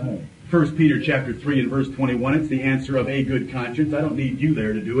now. 1 Peter chapter 3 and verse 21, it's the answer of a good conscience. I don't need you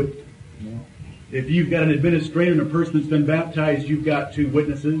there to do it. No. If you've got an administrator and a person that's been baptized, you've got two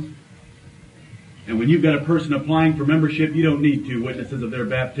witnesses. And when you've got a person applying for membership, you don't need two witnesses of their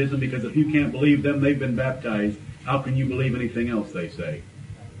baptism, because if you can't believe them, they've been baptized, how can you believe anything else they say?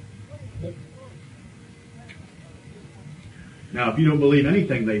 Now, if you don't believe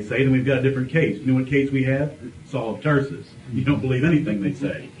anything they say, then we've got a different case. You know what case we have? Saul of Tarsus. You don't believe anything they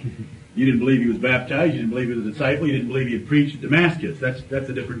say. You didn't believe he was baptized. You didn't believe he was a disciple. You didn't believe he had preached at Damascus. That's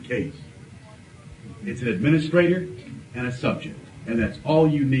a different case. It's an administrator and a subject. And that's all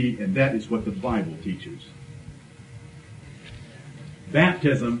you need, and that is what the Bible teaches.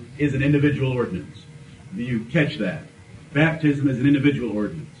 Baptism is an individual ordinance. Do you catch that? Baptism is an individual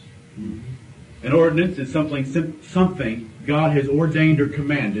ordinance. An ordinance is something God has ordained or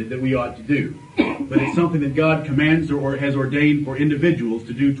commanded that we ought to do. But it's something that God commands or has ordained for individuals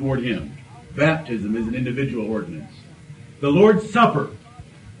to do toward Him. Baptism is an individual ordinance. The Lord's Supper,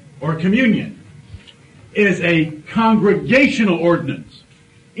 or communion, is a congregational ordinance.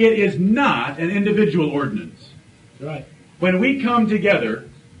 It is not an individual ordinance. Right. When we come together,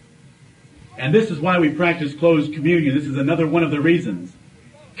 and this is why we practice closed communion, this is another one of the reasons.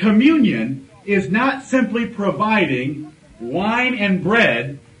 Communion is not simply providing wine and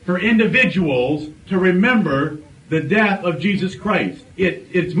bread for individuals to remember the death of Jesus Christ.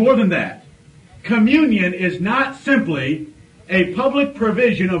 It's more than that. Communion is not simply a public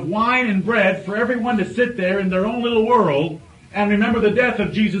provision of wine and bread for everyone to sit there in their own little world and remember the death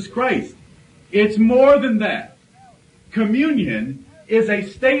of Jesus Christ. It's more than that. Communion is a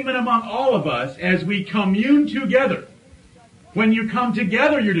statement among all of us as we commune together. When you come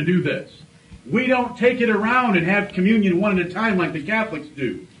together, you're to do this. We don't take it around and have communion one at a time like the Catholics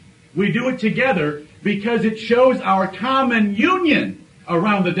do. We do it together because it shows our common union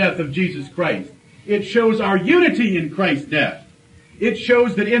around the death of Jesus Christ. It shows our unity in Christ's death. It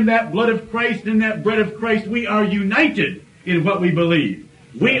shows that in that blood of Christ, in that bread of Christ, we are united in what we believe.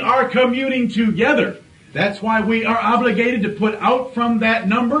 We are communing together. That's why we are obligated to put out from that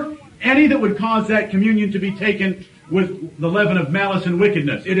number any that would cause that communion to be taken with the leaven of malice and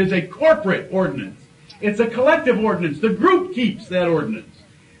wickedness. It is a corporate ordinance. It's a collective ordinance. The group keeps that ordinance.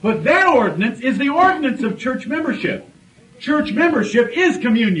 But that ordinance is the ordinance of church membership. Church membership is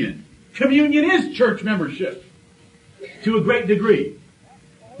communion. Communion is church membership to a great degree.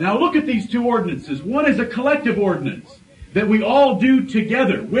 Now look at these two ordinances. One is a collective ordinance that we all do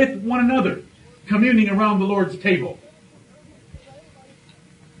together with one another, communing around the Lord's table.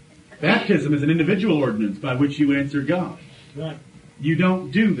 Baptism is an individual ordinance by which you answer God. Right. You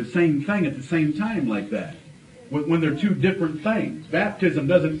don't do the same thing at the same time like that. When they're two different things. Baptism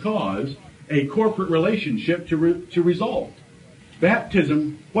doesn't cause a corporate relationship to result.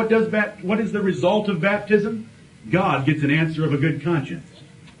 Baptism, what is the result of baptism? God gets an answer of a good conscience.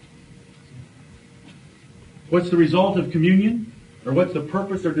 What's the result of communion? Or what's the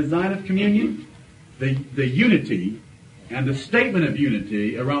purpose or design of communion? The unity and the statement of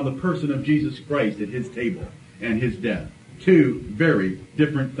unity around the person of Jesus Christ at His table and His death. Two very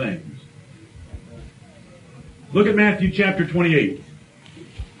different things. Look at Matthew chapter 28.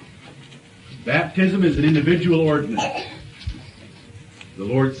 Baptism is an individual ordinance. The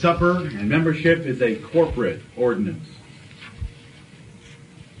Lord's Supper and membership is a corporate ordinance.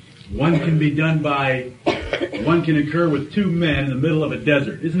 One can occur with two men in the middle of a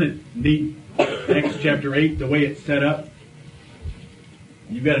desert. Isn't it neat? Acts chapter 8, the way it's set up.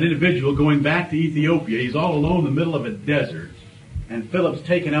 You've got an individual going back to Ethiopia. He's all alone in the middle of a desert. And Philip's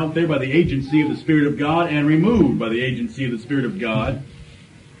taken out there by the agency of the Spirit of God and removed by the agency of the Spirit of God.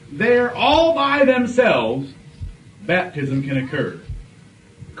 There, all by themselves, baptism can occur.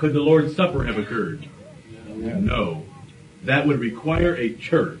 Could the Lord's Supper have occurred? No. That would require a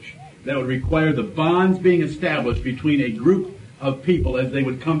church. That would require the bonds being established between a group of people as they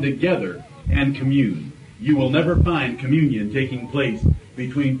would come together and commune. You will never find communion taking place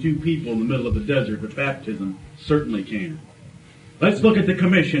between two people in the middle of the desert, but baptism certainly can. Let's look at the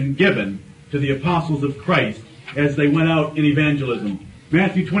commission given to the apostles of Christ as they went out in evangelism.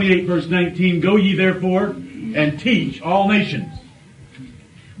 Matthew 28 verse 19, Go ye therefore and teach all nations,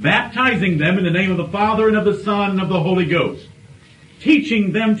 baptizing them in the name of the Father and of the Son and of the Holy Ghost,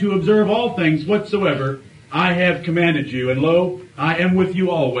 teaching them to observe all things whatsoever I have commanded you. And lo, I am with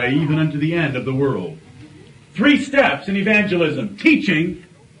you always, even unto the end of the world. 3 steps in evangelism: teaching,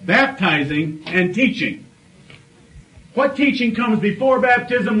 baptizing, and teaching. What teaching comes before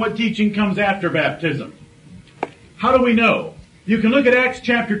baptism? What teaching comes after baptism? How do we know? You can look at Acts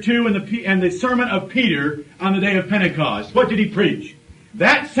chapter 2 and the sermon of Peter on the day of Pentecost. What did he preach?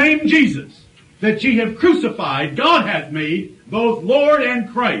 That same Jesus that ye have crucified, God hath made both Lord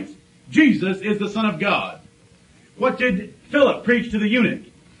and Christ. Jesus is the Son of God. What did Philip preach to the eunuch?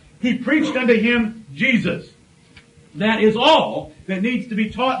 He preached unto him Jesus. That is all that needs to be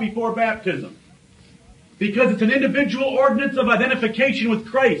taught before baptism. Because it's an individual ordinance of identification with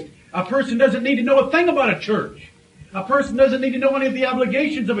Christ. A person doesn't need to know a thing about a church. A person doesn't need to know any of the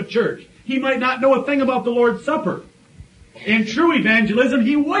obligations of a church. He might not know a thing about the Lord's Supper. In true evangelism,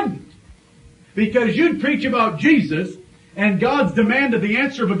 he wouldn't. Because you'd preach about Jesus and God's demand of the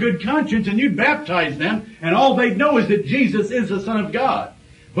answer of a good conscience, and you'd baptize them, and all they'd know is that Jesus is the Son of God.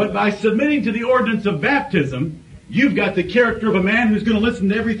 But by submitting to the ordinance of baptism, you've got the character of a man who's going to listen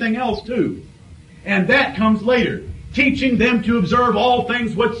to everything else too. And that comes later. Teaching them to observe all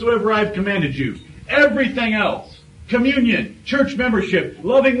things whatsoever I've commanded you. Everything else. Communion, church membership,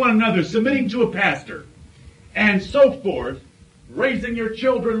 loving one another, submitting to a pastor, and so forth. Raising your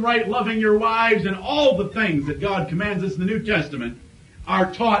children right, loving your wives, and all the things that God commands us in the New Testament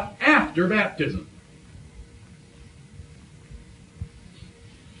are taught after baptism.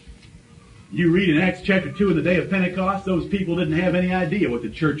 You read in Acts chapter 2 in the day of Pentecost, those people didn't have any idea what the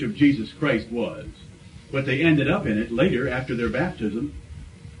Church of Jesus Christ was. But they ended up in it later after their baptism.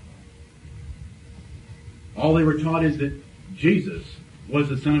 All they were taught is that Jesus was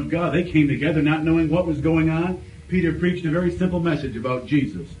the Son of God. They came together not knowing what was going on. Peter preached a very simple message about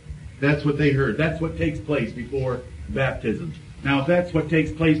Jesus. That's what they heard. That's what takes place before baptism. Now, if that's what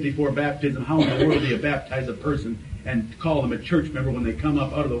takes place before baptism, how in the world do you baptize a person and call them a church member when they come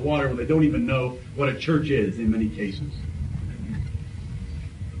up out of the water when they don't even know what a church is in many cases?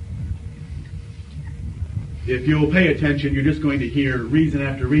 If you'll pay attention, you're just going to hear reason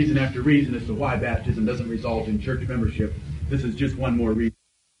after reason after reason as to why baptism doesn't result in church membership. This is just one more reason.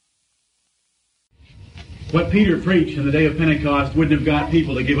 What Peter preached in the day of Pentecost wouldn't have got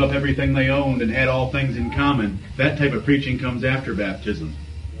people to give up everything they owned and had all things in common. That type of preaching comes after baptism.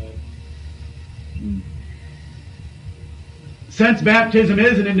 Since baptism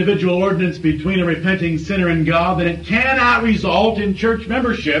is an individual ordinance between a repenting sinner and God, then it cannot result in church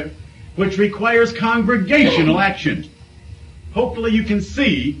membership, which requires congregational action. Hopefully you can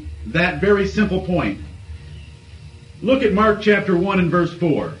see that very simple point. Look at Mark chapter 1 and verse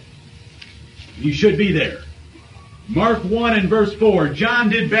 4. You should be there. Mark 1 and verse 4. John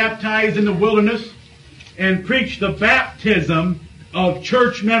did baptize in the wilderness and preach the baptism of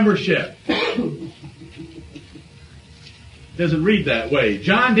church membership. Doesn't read that way.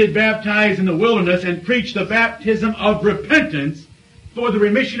 John did baptize in the wilderness and preach the baptism of repentance for the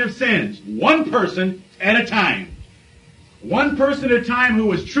remission of sins. One person at a time. One person at a time who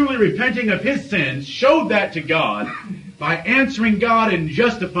was truly repenting of his sins showed that to God by answering God and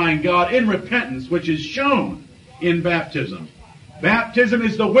justifying God in repentance, which is shown in baptism. Baptism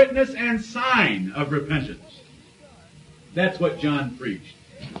is the witness and sign of repentance. That's what John preached.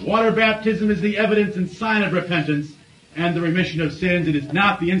 Water baptism is the evidence and sign of repentance and the remission of sins. It is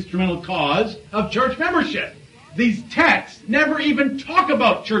not the instrumental cause of church membership. These texts never even talk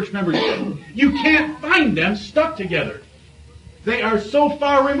about church membership. You can't find them stuck together. They are so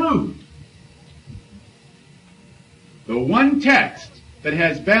far removed. The one text that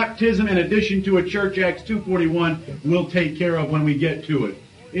has baptism in addition to a church, Acts 2:41, we'll take care of when we get to it.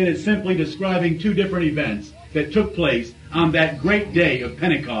 It is simply describing two different events that took place on that great day of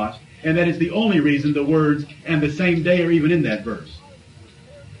Pentecost, and that is the only reason the words "and the same day" are even in that verse.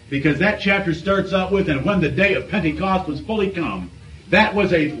 Because that chapter starts out with, "And when the day of Pentecost was fully come." That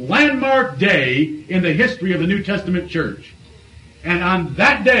was a landmark day in the history of the New Testament church. And on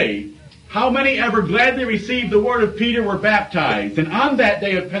that day, how many ever gladly received the word of Peter were baptized? And on that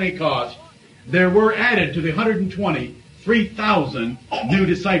day of Pentecost, there were added to the 120, 3,000 new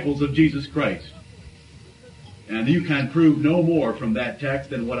disciples of Jesus Christ. And you can prove no more from that text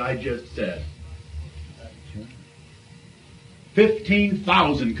than what I just said.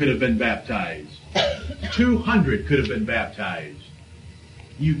 15,000 could have been baptized. 200 could have been baptized.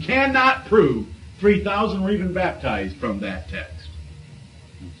 You cannot prove 3,000 were even baptized from that text.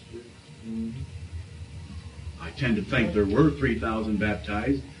 I tend to think there were 3,000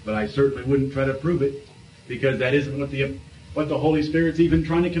 baptized, but I certainly wouldn't try to prove it, because that isn't what the Holy Spirit's even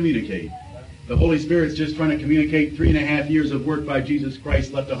trying to communicate. The Holy Spirit's just trying to communicate 3.5 years of work by Jesus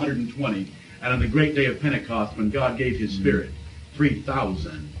Christ left 120. And on the great day of Pentecost, when God gave His Spirit,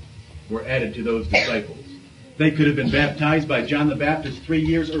 3,000 were added to those disciples. They could have been baptized by John the Baptist 3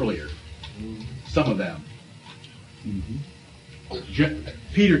 years earlier. Some of them.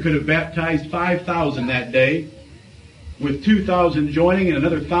 Peter could have baptized 5,000 that day, with 2,000 joining and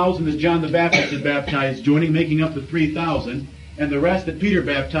another 1,000 that John the Baptist had baptized joining, making up the 3,000. And the rest that Peter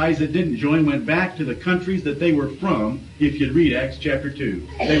baptized that didn't join went back to the countries that they were from, if you'd read Acts chapter 2.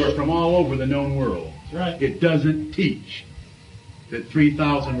 They were from all over the known world. Right. It doesn't teach that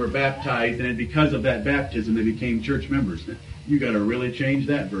 3,000 were baptized, and because of that baptism they became church members. You got to really change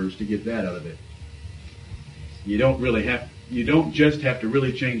that verse to get that out of it. You don't just have to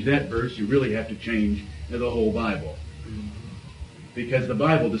really change that verse, you really have to change the whole Bible. Because the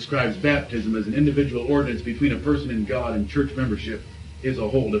Bible describes baptism as an individual ordinance between a person and God, and church membership is a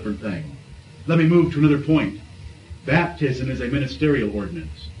whole different thing. Let me move to another point. Baptism is a ministerial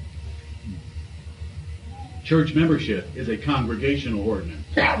ordinance. Church membership is a congregational ordinance.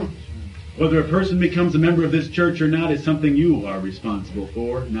 Whether a person becomes a member of this church or not is something you are responsible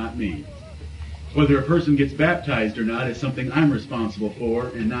for, not me. Whether a person gets baptized or not is something I'm responsible for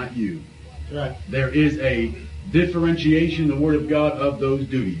and not you. Right. There is a differentiation in the Word of God of those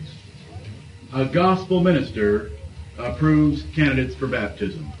duties. A gospel minister approves candidates for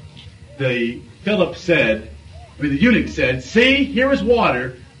baptism. The eunuch said, "See, here is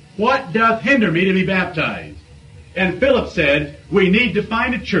water. What doth hinder me to be baptized?" And Philip said, We need to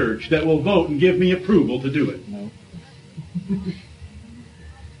find a church that will vote and give me approval to do it. No.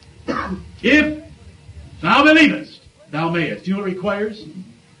 If thou believest, thou mayest. Do you know what it requires?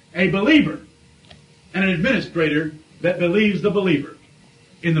 A believer and an administrator that believes the believer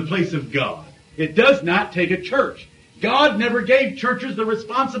in the place of God. It does not take a church. God never gave churches the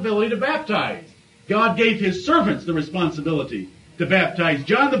responsibility to baptize. God gave His servants the responsibility to baptize.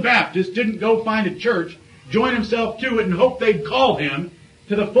 John the Baptist didn't go find a church, join himself to it, and hope they'd call him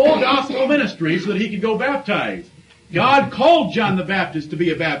to the full gospel ministry so that he could go baptize. God called John the Baptist to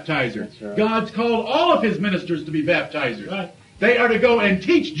be a baptizer. Right. God's called all of His ministers to be baptizers. Right. They are to go and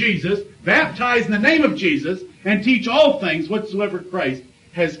teach Jesus, baptize in the name of Jesus, and teach all things whatsoever Christ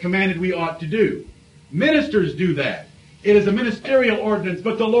has commanded we ought to do. Ministers do that. It is a ministerial ordinance,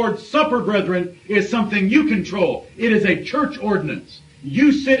 but the Lord's Supper, brethren, is something you control. It is a church ordinance.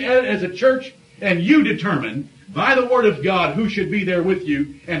 You sit at it as a church, and you determine by the Word of God who should be there with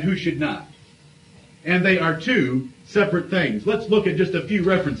you and who should not. And they are two separate things. Let's look at just a few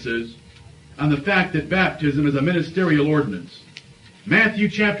references on the fact that baptism is a ministerial ordinance. Matthew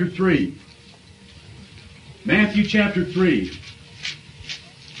chapter 3. Matthew chapter 3.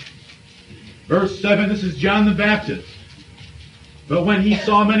 Verse 7, this is John the Baptist. But when he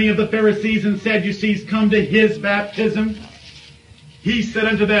saw many of the Pharisees and Sadducees come to his baptism, he said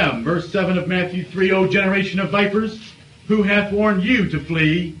unto them, verse 7 of Matthew 3, O generation of vipers, who hath warned you to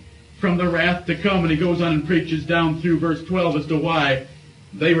flee from the wrath to come? And he goes on and preaches down through verse 12 as to why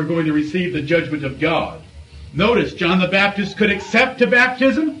they were going to receive the judgment of God. Notice, John the Baptist could accept to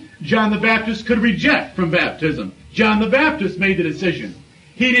baptism. John the Baptist could reject from baptism. John the Baptist made the decision.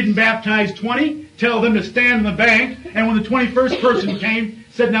 He didn't baptize 20, tell them to stand in the bank, and when the 21st person came,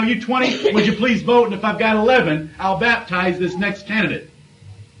 said, now you 20, would you please vote, and if I've got 11, I'll baptize this next candidate.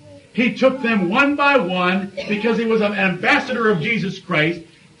 He took them one by one because he was an ambassador of Jesus Christ,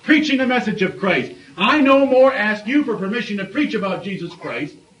 preaching the message of Christ. I no more ask you for permission to preach about Jesus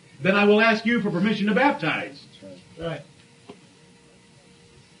Christ than I will ask you for permission to baptize. Right.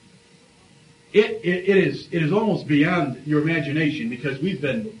 It is almost beyond your imagination, because we've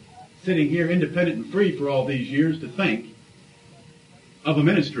been sitting here independent and free for all these years to think of a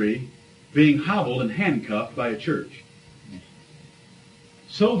ministry being hobbled and handcuffed by a church.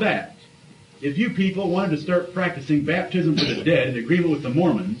 So that if you people wanted to start practicing baptism for the dead in agreement with the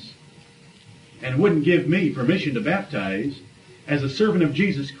Mormons and wouldn't give me permission to baptize, as a servant of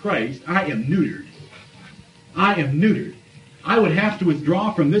Jesus Christ, I am neutered. I am neutered. I would have to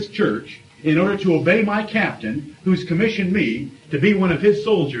withdraw from this church in order to obey my captain, who's commissioned me to be one of his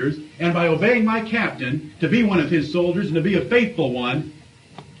soldiers, and by obeying my captain to be one of his soldiers and to be a faithful one,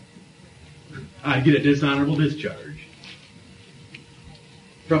 I'd get a dishonorable discharge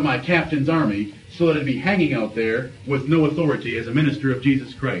from my captain's army, so that I'd be hanging out there with no authority as a minister of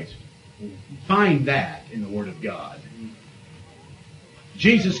Jesus Christ. Find that in the Word of God.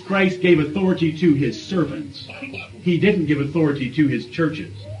 Jesus Christ gave authority to His servants. He didn't give authority to His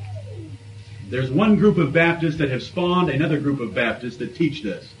churches. There's one group of Baptists that have spawned another group of Baptists that teach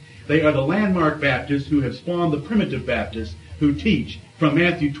this. They are the landmark Baptists who have spawned the primitive Baptists who teach from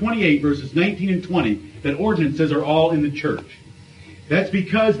Matthew 28 verses 19 and 20 that ordinances are all in the church. That's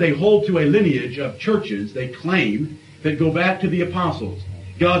because they hold to a lineage of churches, they claim, that go back to the apostles.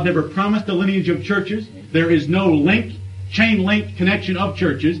 God never promised a lineage of churches. There is no chain link connection of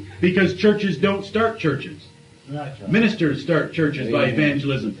churches, because churches don't start churches. Right. Ministers start churches by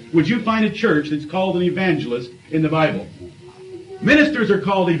evangelism. Would you find a church that's called an evangelist in the Bible? Ministers are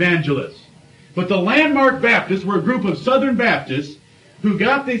called evangelists. But the landmark Baptists were a group of Southern Baptists who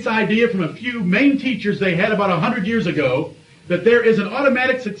got this idea from a few main teachers they had about 100 years ago, that there is an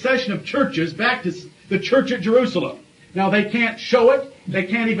automatic succession of churches back to the church at Jerusalem. Now, they can't show it. They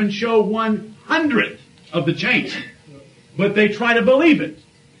can't even show 1/100th of the chain. But they try to believe it.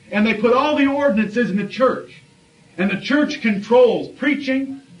 And they put all the ordinances in the church. And the church controls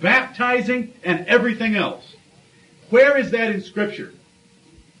preaching, baptizing, and everything else. Where is that in Scripture?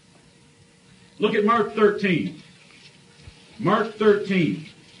 Look at Mark 13. Mark 13.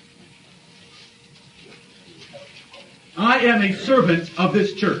 I am a servant of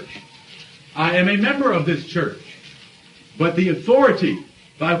this church. I am a member of this church. But the authority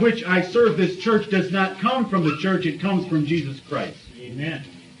by which I serve this church does not come from the church, it comes from Jesus Christ. Amen.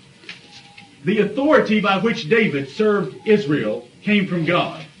 The authority by which David served Israel came from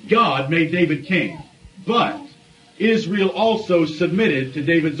God. God made David king. But Israel also submitted to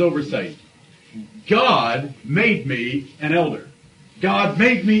David's oversight. God made me an elder. God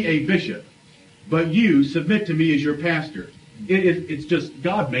made me a bishop. But you submit to me as your pastor. It's just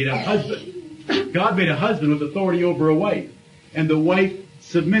God made a husband. God made a husband with authority over a wife. and the wife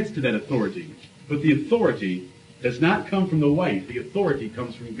submits to that authority. But the authority does not come from the wife. The authority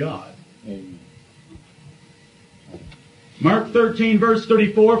comes from God. Amen. Mark 13, verse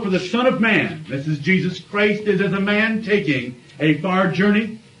 34, for the Son of Man, this is Jesus Christ, is as a man taking a far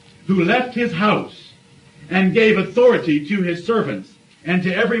journey, who left his house and gave authority to his servants and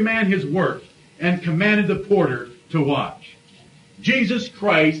to every man his work, and commanded the porter to watch. Jesus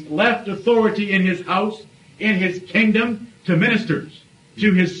Christ left authority in his house, in his kingdom, to ministers,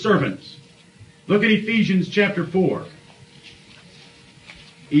 to his servants. Look at Ephesians chapter 4.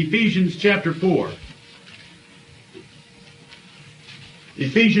 Ephesians chapter 4.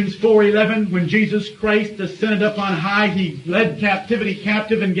 Ephesians 4:11, when Jesus Christ ascended up on high, he led captivity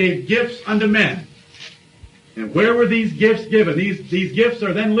captive and gave gifts unto men. And where were these gifts given? These gifts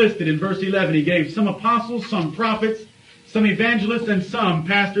are then listed in verse 11. He gave some apostles, some prophets, some evangelists, and some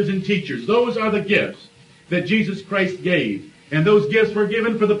pastors and teachers. Those are the gifts that Jesus Christ gave. And those gifts were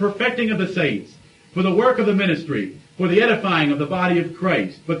given for the perfecting of the saints, for the work of the ministry, for the edifying of the body of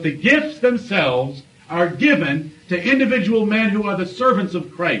Christ. But the gifts themselves are given to individual men who are the servants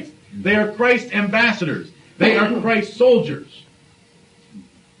of Christ. They are Christ's ambassadors. They are Christ's soldiers.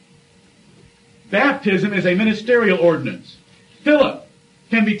 Baptism is a ministerial ordinance. Philip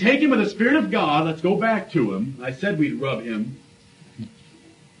can be taken with the Spirit of God. Let's go back to him. I said we'd rub him.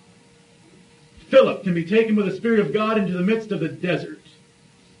 Philip can be taken with the Spirit of God into the midst of the desert.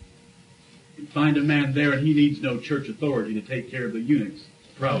 You find a man there and he needs no church authority to take care of the eunuch's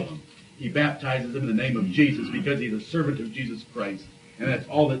problem. He baptizes him in the name of Jesus because he's a servant of Jesus Christ. And that's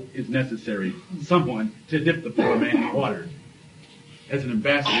all that is necessary. Someone to dip the poor man in water as an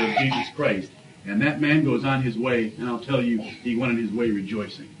ambassador of Jesus Christ. And that man goes on his way, and I'll tell you, he went on his way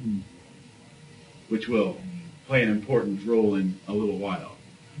rejoicing, which will play an important role in a little while.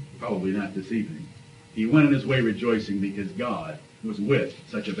 Probably not this evening. He went on his way rejoicing because God was with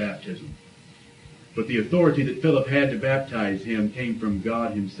such a baptism. But the authority that Philip had to baptize him came from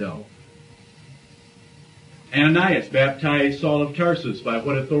God himself. Ananias baptized Saul of Tarsus by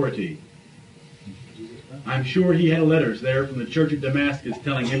what authority? I'm sure he had letters there from the church at Damascus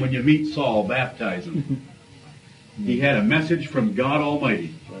telling him, when you meet Saul, baptize him. He had a message from God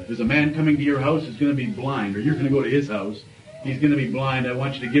Almighty. There's a man coming to your house who's going to be blind, or you're going to go to his house. He's going to be blind. I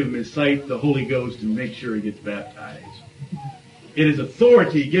want you to give him his sight, the Holy Ghost, and make sure he gets baptized. It is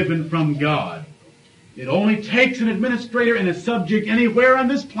authority given from God. It only takes an administrator and a subject anywhere on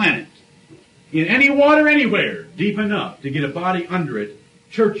this planet, in any water anywhere, deep enough to get a body under it.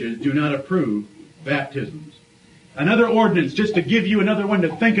 Churches do not approve baptisms. Another ordinance, just to give you another one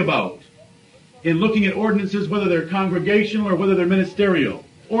to think about in looking at ordinances, whether they're congregational or whether they're ministerial.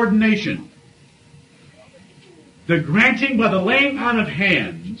 Ordination. The granting by the laying on of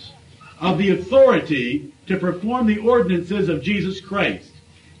hands of the authority to perform the ordinances of Jesus Christ.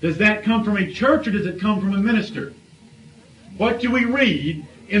 Does that come from a church or does it come from a minister? What do we read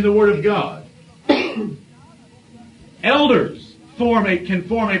in the Word of God? Elders can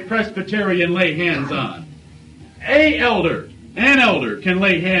form a presbytery and lay hands on. An elder can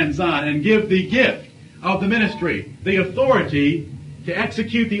lay hands on and give the gift of the ministry, the authority to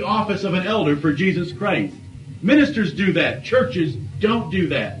execute the office of an elder for Jesus Christ. Ministers do that. Churches don't do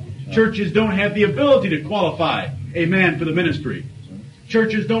that. Churches don't have the ability to qualify a man for the ministry.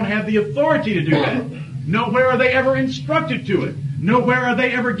 Churches don't have the authority to do that. Nowhere are they ever instructed to it. Nowhere are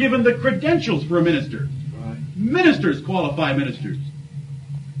they ever given the credentials for a minister. Ministers qualify ministers.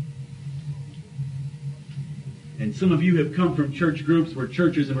 And some of you have come from church groups where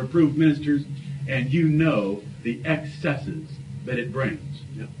churches have approved ministers, and you know the excesses that it brings.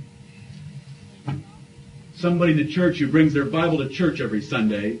 Somebody in the church who brings their Bible to church every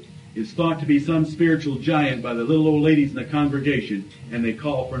Sunday is thought to be some spiritual giant by the little old ladies in the congregation, and they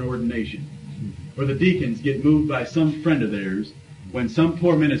call for an ordination. Or the deacons get moved by some friend of theirs when some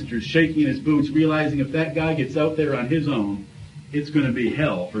poor minister is shaking in his boots, realizing if that guy gets out there on his own, it's going to be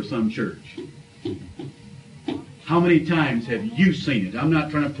hell for some church. How many times have you seen it? I'm not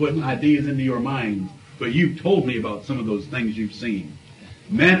trying to put ideas into your mind, but you've told me about some of those things you've seen.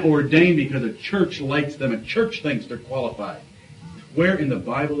 Men ordained because a church likes them. A church thinks they're qualified. Where in the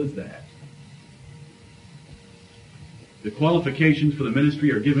Bible is that? The qualifications for the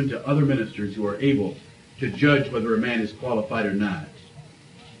ministry are given to other ministers who are able to judge whether a man is qualified or not.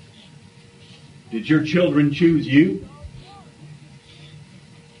 Did your children choose you?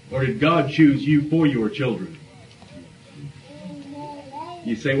 Or did God choose you for your children?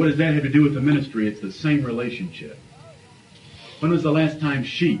 You say, what does that have to do with the ministry? It's the same relationship. When was the last time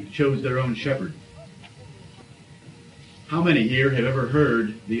sheep chose their own shepherd? How many here have ever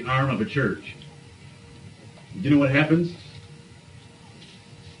heard the arm of a church? Do you know what happens?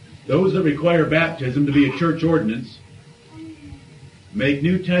 Those that require baptism to be a church ordinance make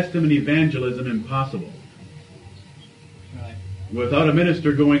New Testament evangelism impossible. Right. Without a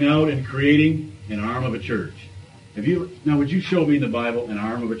minister going out and creating an arm of a church. Now, would you show me in the Bible an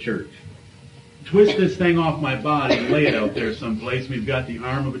arm of a church? Twist this thing off my body and lay it out there someplace. We've got the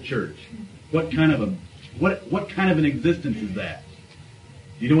arm of a church. What kind of an existence is that?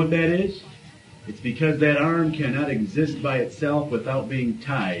 Do you know what that is? It's because that arm cannot exist by itself without being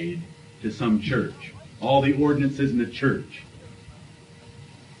tied to some church. All the ordinances in the church.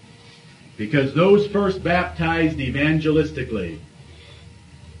 Because those first baptized evangelistically,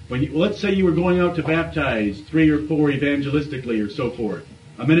 let's say you were going out to baptize 3 or 4 evangelistically or so forth,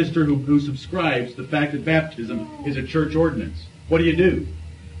 a minister who subscribes to the fact that baptism is a church ordinance. What do?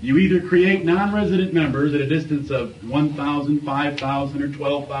 You either create non-resident members at a distance of 1,000, 5,000, or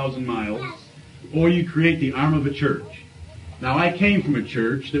 12,000 miles, or you create the arm of a church. Now, I came from a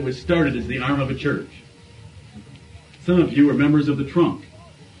church that was started as the arm of a church. Some of you are members of the trunk.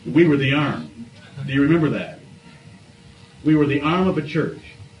 We were the arm. Do you remember that? We were the arm of a church.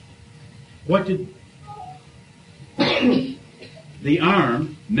 The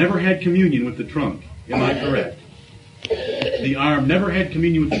arm never had communion with the trunk. Am I correct? The arm never had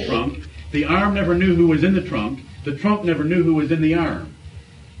communion with the trunk. The arm never knew who was in the trunk. The trunk never knew who was in the arm.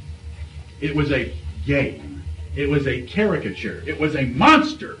 It was a game. It was a caricature. It was a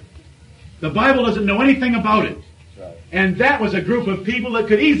monster. The Bible doesn't know anything about it. And that was a group of people that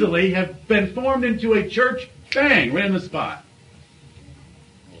could easily have been formed into a church, bang, right on the spot.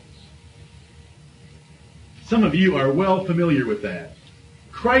 Some of you are well familiar with that.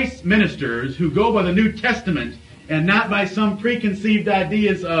 Christ's ministers who go by the New Testament and not by some preconceived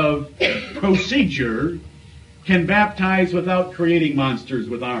ideas of procedure can baptize without creating monsters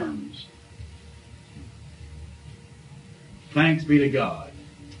with arms. Thanks be to God.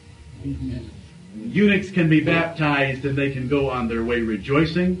 Amen. Eunuchs can be baptized and they can go on their way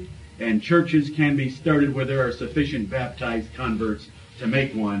rejoicing, and churches can be started where there are sufficient baptized converts to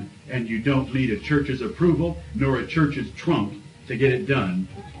make one, and you don't need a church's approval nor a church's trunk to get it done.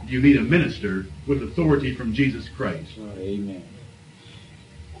 You need a minister with authority from Jesus Christ. Amen.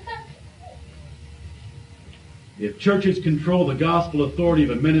 If churches control the gospel authority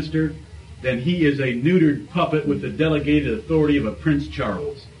of a minister, then he is a neutered puppet with the delegated authority of a Prince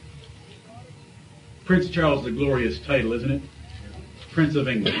Charles. Prince Charles is a glorious title, isn't it? Prince of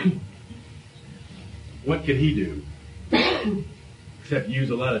England. What can he do? Except use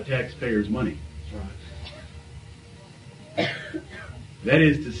a lot of taxpayers' money. That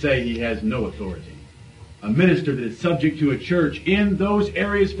is to say, he has no authority. A minister that is subject to a church in those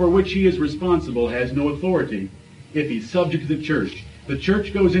areas for which he is responsible has no authority if he's subject to the church. The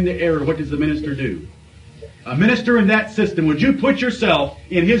church goes into error. What does the minister do? A minister in that system, would you put yourself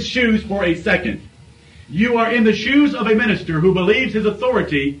in his shoes for a second? You are in the shoes of a minister who believes his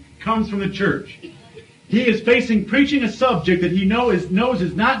authority comes from the church. He is preaching a subject that he knows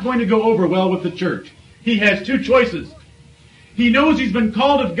is not going to go over well with the church. He has 2 choices. He knows he's been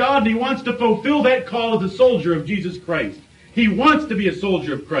called of God and he wants to fulfill that call as a soldier of Jesus Christ. He wants to be a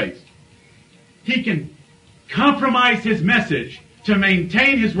soldier of Christ. He can compromise his message to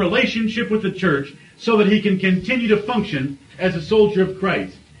maintain his relationship with the church so that he can continue to function as a soldier of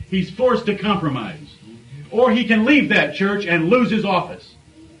Christ. He's forced to compromise. Or he can leave that church and lose his office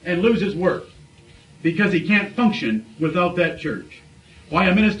and lose his work because he can't function without that church. Why,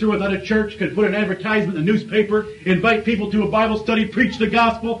 a minister without a church could put an advertisement in the newspaper, invite people to a Bible study, preach the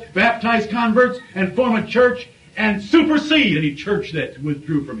gospel, baptize converts, and form a church and supersede any church that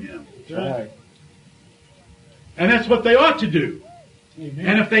withdrew from him. Right. And that's what they ought to do. Amen.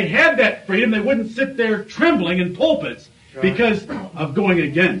 And if they had that freedom, they wouldn't sit there trembling in pulpits because of going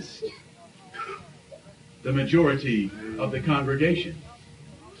against the majority of the congregation.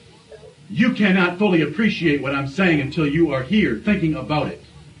 You cannot fully appreciate what I'm saying until you are here thinking about it.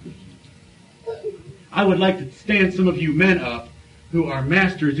 I would like to stand some of you men up who are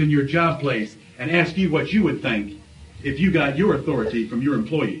masters in your job place and ask you what you would think if you got your authority from your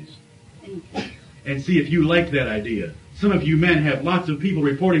employees. And see if you like that idea. Some of you men have lots of people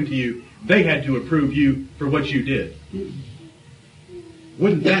reporting to you. They had to approve you for what you did.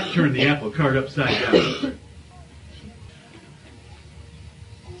 Wouldn't that turn the apple cart upside down?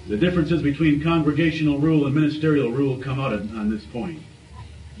 The differences between congregational rule and ministerial rule come out on this point.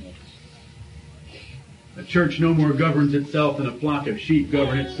 A church no more governs itself than a flock of sheep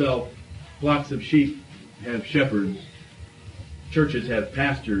govern itself. Flocks of sheep have shepherds. Churches have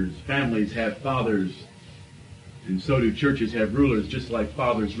pastors. Families have fathers. And so do churches have rulers, just like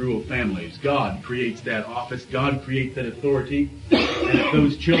fathers rule families. God creates that office. God creates that authority. And if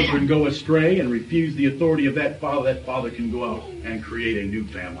those children go astray and refuse the authority of that father can go out and create a new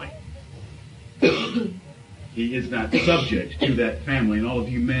family. He is not subject to that family, and all of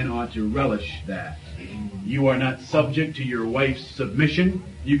you men ought to relish that. You are not subject to your wife's submission.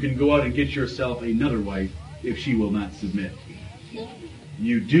 You can go out and get yourself another wife if she will not submit.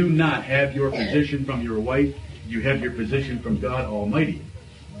 You do not have your position from your wife. You have your position from God Almighty,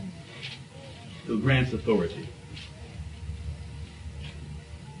 who grants authority.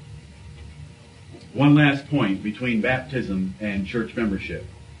 One last point between baptism and church membership.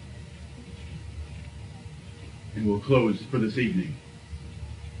 And we'll close for this evening.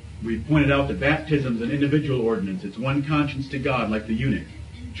 We've pointed out that baptism is an individual ordinance. It's one conscience to God, like the eunuch.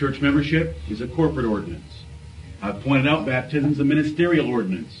 Church membership is a corporate ordinance. I've pointed out baptism is a ministerial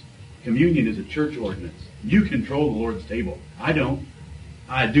ordinance. Communion is a church ordinance. You control the Lord's table. I don't.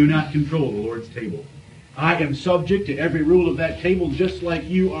 I do not control the Lord's table. I am subject to every rule of that table just like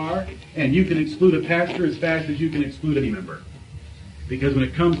you are, and you can exclude a pastor as fast as you can exclude any member. Because when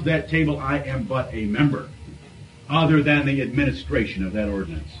it comes to that table, I am but a member, other than the administration of that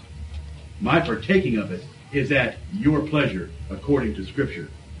ordinance. My partaking of it is at your pleasure, according to Scripture.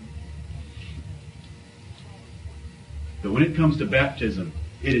 But when it comes to baptism,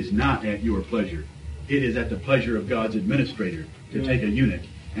 it is not at your pleasure. It is at the pleasure of God's administrator to take a eunuch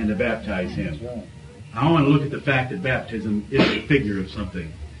and to baptize him. I want to look at the fact that baptism is a figure of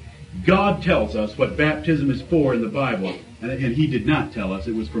something. God tells us what baptism is for in the Bible, and He did not tell us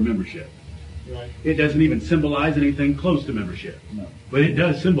it was for membership. Right. It doesn't even symbolize anything close to membership. No. But it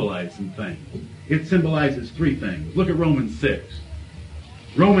does symbolize some things. It symbolizes three things. Look at Romans 6.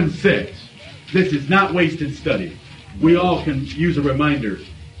 Romans 6. This is not wasted study. We all can use a reminder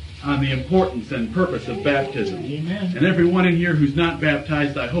on the importance and purpose of baptism. Amen. And everyone in here who's not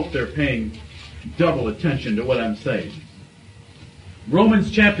baptized, I hope they're paying double attention to what I'm saying.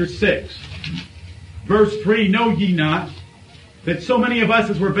 Romans chapter 6, verse 3, know ye not that so many of us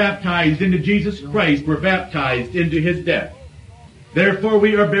as were baptized into Jesus Christ were baptized into His death. Therefore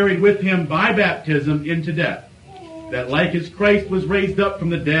we are buried with Him by baptism into death, that like as Christ was raised up from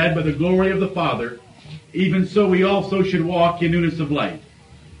the dead by the glory of the Father, even so we also should walk in newness of life.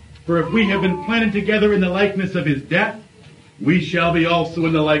 For if we have been planted together in the likeness of His death, we shall be also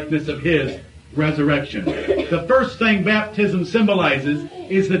in the likeness of His resurrection. The first thing baptism symbolizes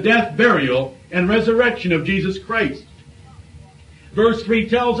is the death, burial, and resurrection of Jesus Christ. Verse 3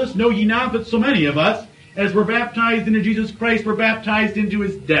 tells us, know ye not that so many of us, as were baptized into Jesus Christ, were baptized into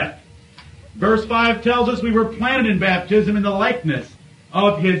His death. Verse 5 tells us we were planted in baptism in the likeness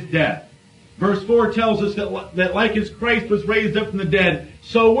of His death. Verse 4 tells us that like as Christ was raised up from the dead,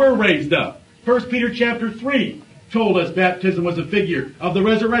 so we're raised up. 1 Peter chapter 3 told us baptism was a figure of the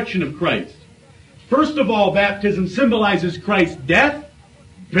resurrection of Christ. First of all, baptism symbolizes Christ's death,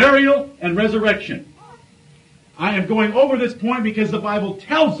 burial, and resurrection. I am going over this point because the Bible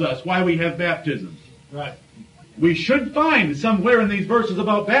tells us why we have baptism. Right. We should find somewhere in these verses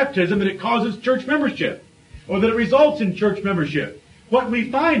about baptism that it causes church membership, or that it results in church membership. What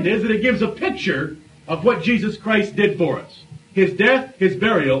we find is that it gives a picture of what Jesus Christ did for us. His death, His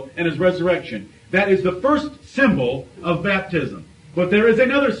burial, and His resurrection. That is the first symbol of baptism. But there is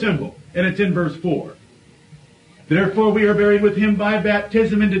another symbol, and it's in verse 4. Therefore we are buried with Him by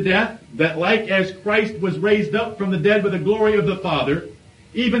baptism into death, that like as Christ was raised up from the dead by the glory of the Father,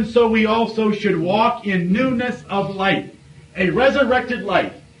 even so we also should walk in newness of life. A resurrected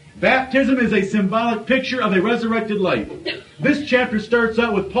life. Baptism is a symbolic picture of a resurrected life. This chapter starts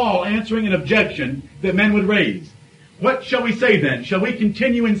out with Paul answering an objection that men would raise. What shall we say then? Shall we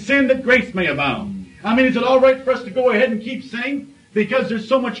continue in sin that grace may abound? I mean, is it all right for us to go ahead and keep sinning because there's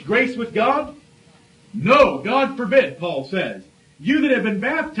so much grace with God? No, God forbid, Paul says. You that have been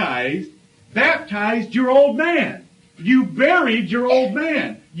baptized your old man. You buried your old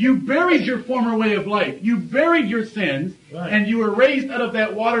man. You buried your former way of life. You buried your sins, Right. and you were raised out of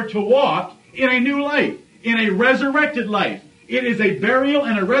that water to walk in a new life, in a resurrected life. It is a burial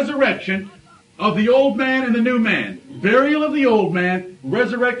and a resurrection of the old man and the new man. Burial of the old man,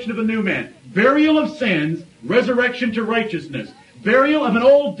 resurrection of the new man. Burial of sins, resurrection to righteousness. Burial of an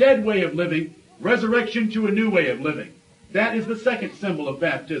old dead way of living, resurrection to a new way of living. That is the second symbol of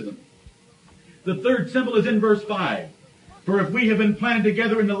baptism. The third symbol is in verse 5. For if we have been planted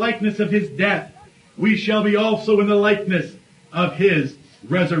together in the likeness of His death, we shall be also in the likeness of His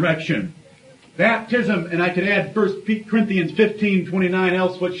resurrection. Baptism, and I could add 1 Corinthians 15:29,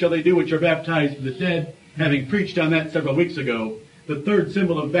 else what shall they do which are baptized for the dead? Having preached on that several weeks ago, the third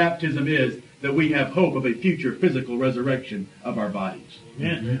symbol of baptism is that we have hope of a future physical resurrection of our bodies.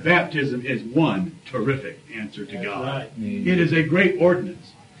 Amen. Baptism is one terrific answer to That's God. right. It is a great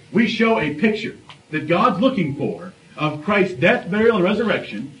ordinance. We show a picture that God's looking for of Christ's death, burial, and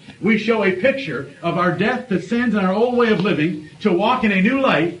resurrection. We show a picture of our death to sins and our old way of living to walk in a new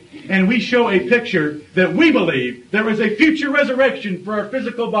life. And we show a picture that we believe there is a future resurrection for our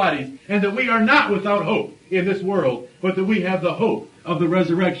physical bodies and that we are not without hope in this world, but that we have the hope of the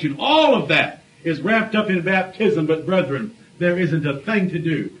resurrection. All of that is wrapped up in baptism, but brethren, there isn't a thing to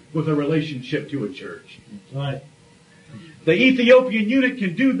do with a relationship to a church. That's right. The Ethiopian eunuch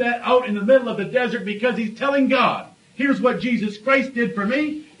can do that out in the middle of the desert because he's telling God, here's what Jesus Christ did for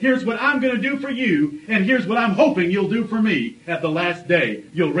me, here's what I'm going to do for you, and here's what I'm hoping you'll do for me at the last day.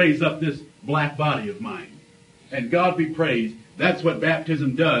 You'll raise up this black body of mine. And God be praised, that's what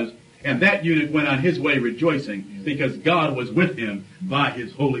baptism does. And that eunuch went on his way rejoicing because God was with him by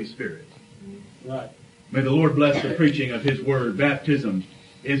his Holy Spirit. Right. May the Lord bless the preaching of His Word. Baptism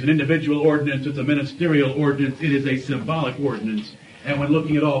is an individual ordinance. It's a ministerial ordinance. It is a symbolic ordinance. And when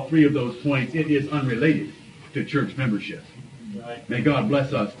looking at all three of those points, it is unrelated to church membership. Right. May God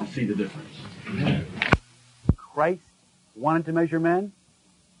bless us to see the difference. Amen. Christ wanted to measure men?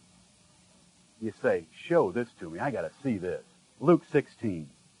 You say, show this to me. I got to see this. Luke 16,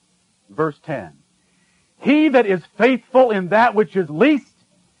 verse 10. He that is faithful in that which is least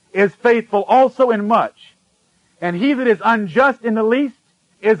is faithful also in much. And he that is unjust in the least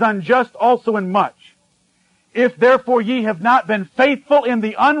is unjust also in much. If therefore ye have not been faithful in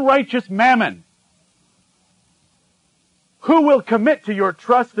the unrighteous mammon, who will commit to your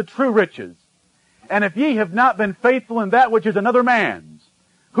trust the true riches? And if ye have not been faithful in that which is another man's,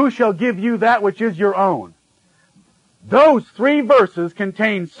 who shall give you that which is your own? Those three verses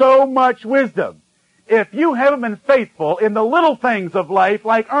contain so much wisdom. If you haven't been faithful in the little things of life,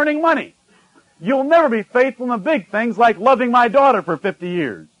 like earning money, you'll never be faithful in the big things, like loving my daughter for 50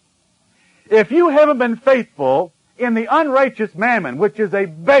 years. If you haven't been faithful in the unrighteous mammon, which is a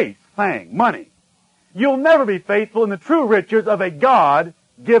base thing, money, you'll never be faithful in the true riches of a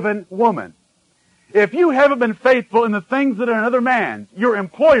God-given woman. If you haven't been faithful in the things that are another man's, your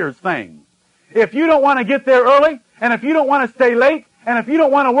employer's things, if you don't want to get there early, and if you don't want to stay late, and if you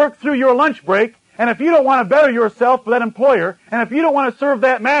don't want to work through your lunch break, and if you don't want to better yourself for that employer, and if you don't want to serve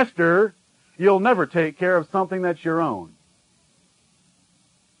that master, you'll never take care of something that's your own.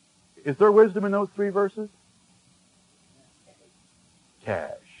 Is there wisdom in those three verses?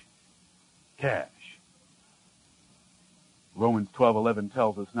 Cash. Cash. Romans 12:11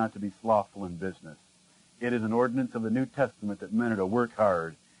 tells us not to be slothful in business. It is an ordinance of the New Testament that men are to work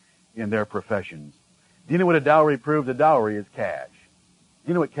hard in their professions. Do you know what a dowry proves? A dowry is cash. Do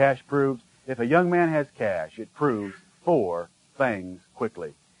you know what cash proves? If a young man has cash, it proves four things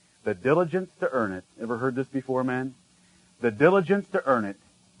quickly. The diligence to earn it. Ever heard this before, men? The diligence to earn it.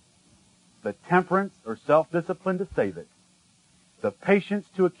 The temperance or self-discipline to save it. The patience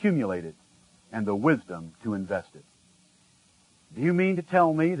to accumulate it. And the wisdom to invest it. Do you mean to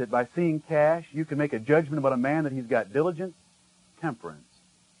tell me that by seeing cash, you can make a judgment about a man that he's got diligence, temperance,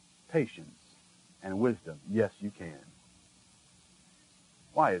 patience, and wisdom? Yes, you can.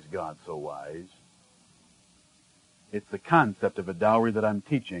 Why is God so wise? It's the concept of a dowry that I'm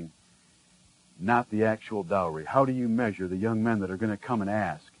teaching, not the actual dowry. How do you measure the young men that are going to come and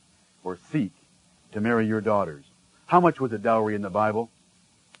ask or seek to marry your daughters? How much was a dowry in the Bible?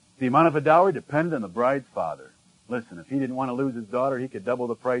 The amount of a dowry depended on the bride's father. Listen, if he didn't want to lose his daughter, he could double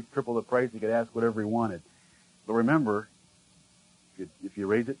the price, triple the price, he could ask whatever he wanted. But remember, if you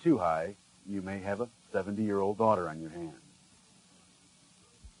raise it too high, you may have a 70-year-old daughter on your hands.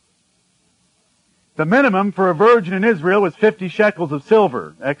 The minimum for a virgin in Israel was 50 shekels of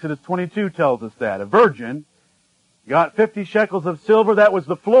silver. Exodus 22 tells us that. A virgin got 50 shekels of silver. That was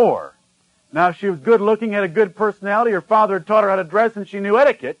the floor. Now, if she was good looking, had a good personality, her father had taught her how to dress, and she knew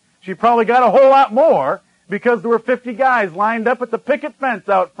etiquette, she probably got a whole lot more because there were 50 guys lined up at the picket fence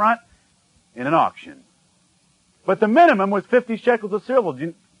out front in an auction. But the minimum was 50 shekels of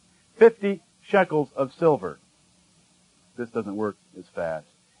silver. 50 shekels of silver. This doesn't work as fast.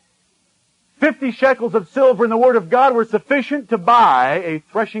 50 shekels of silver in the Word of God were sufficient to buy a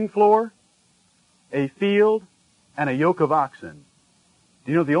threshing floor, a field, and a yoke of oxen.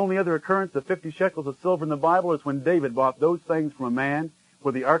 Do you know the only other occurrence of 50 shekels of silver in the Bible is when David bought those things from a man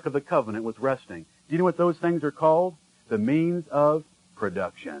where the Ark of the Covenant was resting. Do you know what those things are called? The means of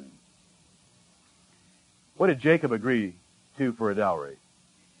production. What did Jacob agree to for a dowry?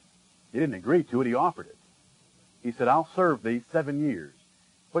 He didn't agree to it, he offered it. He said, I'll serve thee 7 years.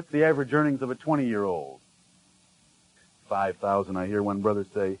 What's the average earnings of a 20-year-old? 5,000, I hear one brother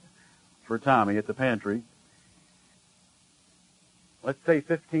say. for Tommy at the pantry. Let's say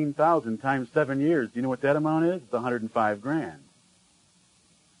 15,000 times 7 years. Do you know what that amount is? It's 105 grand.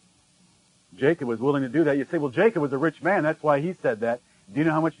 Jacob was willing to do that. You say, well, Jacob was a rich man. That's why he said that. Do you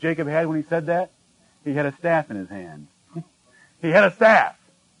know how much Jacob had when he said that? He had a staff in his hand. He had a staff.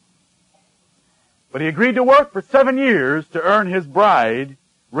 But he agreed to work for 7 years to earn his bride,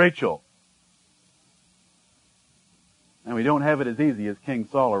 Rachel. And we don't have it as easy as King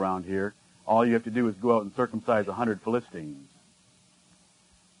Saul around here. All you have to do is go out and circumcise 100 Philistines.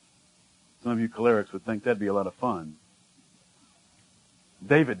 Some of you cholerics would think that'd be a lot of fun.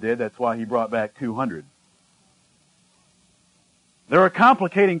 David did. That's why he brought back 200. There are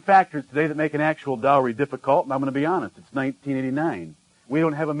complicating factors today that make an actual dowry difficult, and I'm going to be honest. It's 1989. We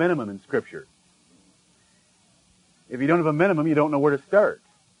don't have a minimum in Scripture. If you don't have a minimum, you don't know where to start.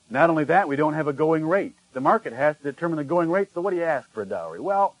 Not only that, we don't have a going rate. The market has to determine the going rate, so what do you ask for a dowry?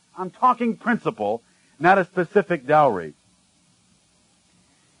 Well, I'm talking principle, not a specific dowry.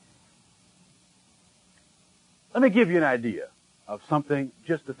 Let me give you an idea of something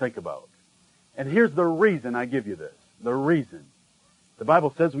just to think about. And here's the reason I give you this. The reason. The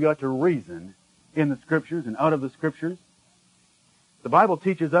Bible says we ought to reason in the Scriptures and out of the Scriptures. The Bible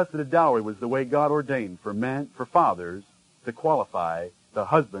teaches us that a dowry was the way God ordained for men, for fathers, to qualify the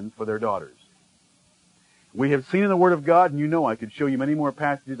husbands for their daughters. We have seen in the Word of God, and you know I could show you many more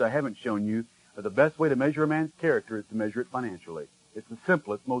passages I haven't shown you, that the best way to measure a man's character is to measure it financially. It's the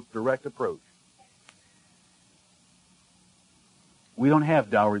simplest, most direct approach. We don't have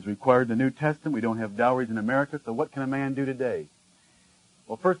dowries required in the New Testament. We don't have dowries in America, so what can a man do today?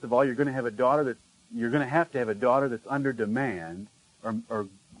 Well, first of all, you're going to have a daughter that's under demand, or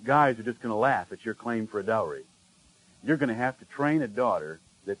guys are just going to laugh at your claim for a dowry. You're going to have to train a daughter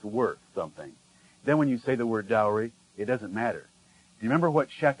that's worth something. Then when you say the word dowry, it doesn't matter. Do you remember what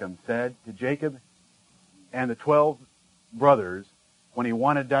Shechem said to Jacob and the 12 brothers when he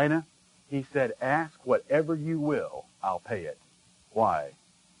wanted Dinah? He said, ask whatever you will, I'll pay it. Why?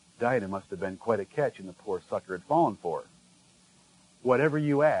 Dinah must have been quite a catch and the poor sucker had fallen for. Whatever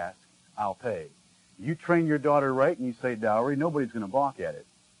you ask, I'll pay. You train your daughter right and you say dowry, nobody's going to balk at it.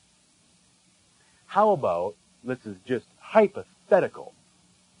 How about, this is just hypothetical,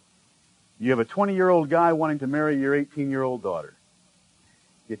 you have a 20-year-old guy wanting to marry your 18-year-old daughter.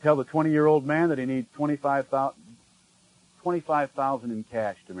 You tell the 20-year-old man that he needs $25,000 in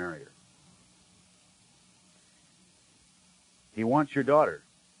cash to marry her. He wants your daughter.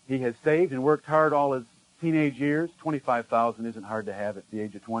 He has saved and worked hard all his teenage years. $25,000 isn't hard to have at the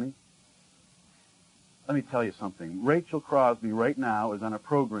age of 20. Let me tell you something. Rachel Crosby right now is on a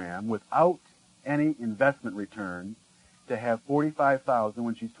program without any investment return to have $45,000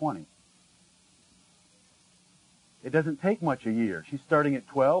 when she's 20. It doesn't take much a year. She's starting at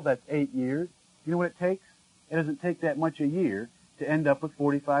 12. That's 8 years. You know what it takes? It doesn't take that much a year to end up with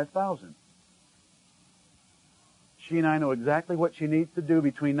 $45,000. She and I know exactly what she needs to do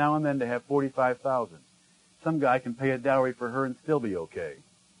between now and then to have $45,000. Some guy can pay a dowry for her and still be okay.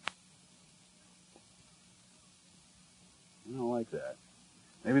 I don't like that.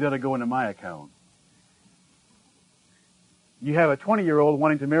 Maybe that'll go into my account. You have a 20-year-old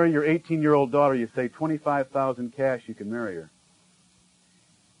wanting to marry your 18-year-old daughter. You say $25,000 cash, you can marry her.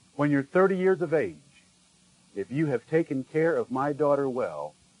 When you're 30 years of age, if you have taken care of my daughter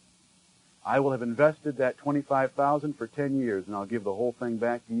well, I will have invested that $25,000 for 10 years, and I'll give the whole thing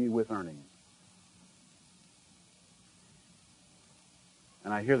back to you with earnings.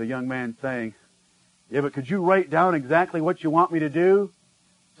 And I hear the young man saying, yeah, but could you write down exactly what you want me to do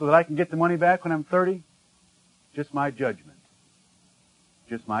so that I can get the money back when I'm 30? Just my judgment.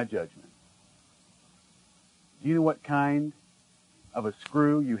 Just my judgment. Do you know what kind of a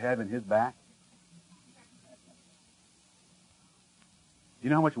screw you have in his back? Do you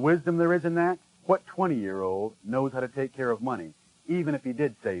know how much wisdom there is in that? What 20-year-old knows how to take care of money, even if he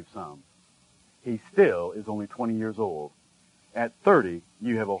did save some? He still is only 20 years old. At 30,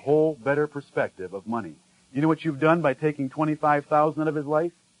 you have a whole better perspective of money. You know what you've done by taking $25,000 out of his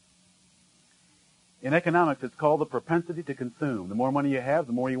life? In economics, it's called the propensity to consume. The more money you have,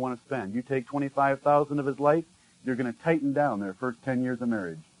 the more you want to spend. You take $25,000 of his life, you're going to tighten down their first 10 years of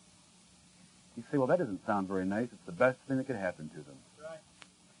marriage. You say, well, that doesn't sound very nice. It's the best thing that could happen to them. Right.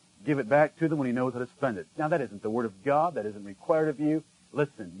 Give it back to them when he knows how to spend it. Now, that isn't the Word of God. That isn't required of you.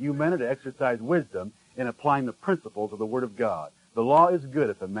 Listen, you men are to exercise wisdom in applying the principles of the Word of God. The law is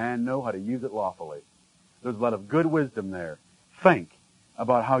good if a man know how to use it lawfully. There's a lot of good wisdom there. Think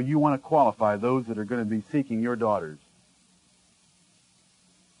about how you want to qualify those that are going to be seeking your daughters.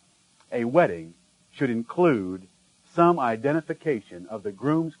 A wedding should include some identification of the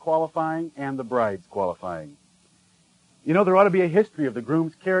groom's qualifying and the bride's qualifying. You know, there ought to be a history of the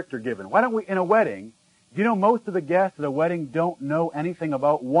groom's character given. Why don't we, in a wedding, do you know most of the guests at a wedding don't know anything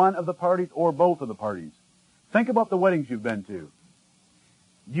about one of the parties or both of the parties? Think about the weddings you've been to.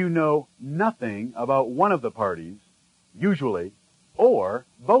 You know nothing about one of the parties, usually, or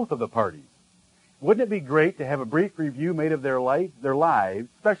both of the parties. Wouldn't it be great to have a brief review made of their lives,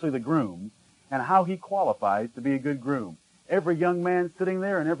 especially the groom's, and how he qualifies to be a good groom? Every young man sitting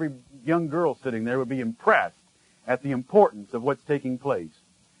there and every young girl sitting there would be impressed at the importance of what's taking place.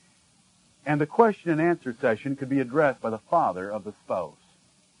 And the question and answer session could be addressed by the father of the spouse.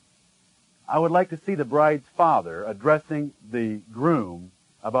 I would like to see the bride's father addressing the groom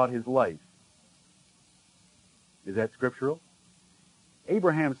about his life. Is that scriptural?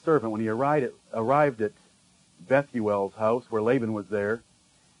 Abraham's servant, when he arrived at Bethuel's house where Laban was there,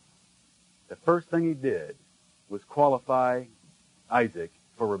 the first thing he did was qualify Isaac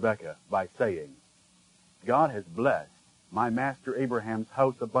for Rebekah by saying, God has blessed my master Abraham's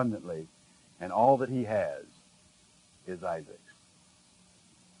house abundantly, and all that he has is Isaac's.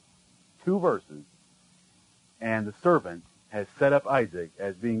 2 verses, and the servant has set up Isaac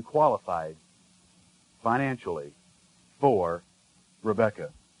as being qualified financially for Rebekah.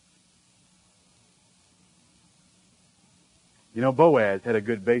 You know, Boaz had a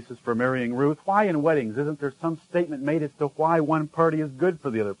good basis for marrying Ruth. Why in weddings isn't there some statement made as to why one party is good for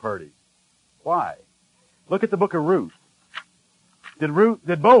the other party? Why? Look at the book of Ruth.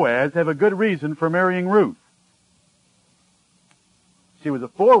 Did Boaz have a good reason for marrying Ruth? She was a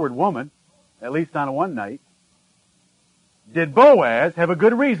forward woman, at least on one night. Did Boaz have a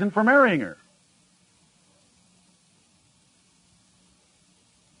good reason for marrying her?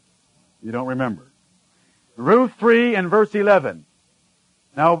 You don't remember. Ruth 3 and verse 11.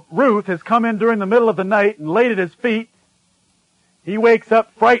 Now, Ruth has come in during the middle of the night and laid at his feet. He wakes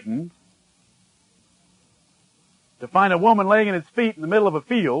up frightened to find a woman laying at his feet in the middle of a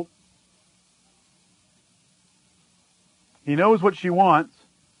field. He knows what she wants.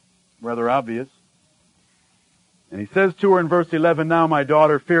 Rather obvious. And he says to her in verse 11, Now, my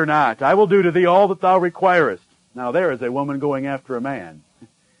daughter, fear not. I will do to thee all that thou requirest. Now, there is a woman going after a man.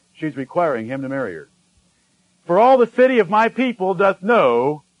 She's requiring him to marry her. For all the city of my people doth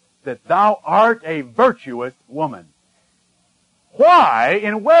know that thou art a virtuous woman. Why,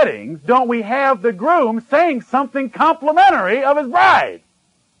 in weddings, don't we have the groom saying something complimentary of his bride?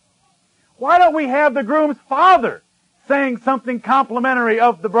 Why don't we have the groom's father saying something complimentary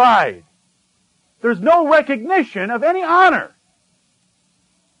of the bride? There's no recognition of any honor.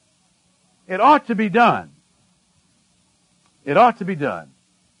 It ought to be done. It ought to be done.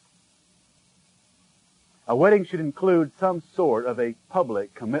 A wedding should include some sort of a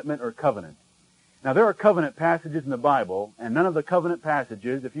public commitment or covenant. Now, there are covenant passages in the Bible, and none of the covenant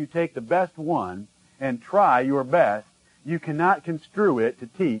passages, if you take the best one and try your best, you cannot construe it to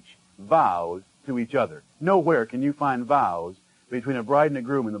teach vows to each other. Nowhere can you find vows between a bride and a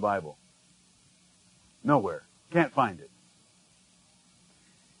groom in the Bible. Nowhere. Can't find it.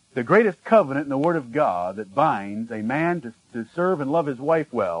 The greatest covenant in the Word of God that binds a man to serve and love his wife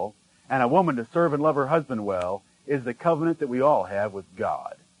well, and a woman to serve and love her husband well, is the covenant that we all have with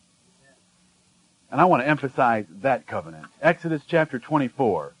God. And I want to emphasize that covenant. Exodus chapter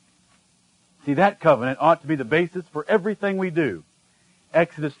 24. See, that covenant ought to be the basis for everything we do.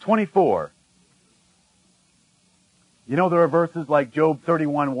 Exodus 24. You know, there are verses like Job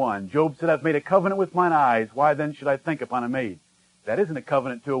 31:1. Job said, I've made a covenant with mine eyes. Why then should I think upon a maid? That isn't a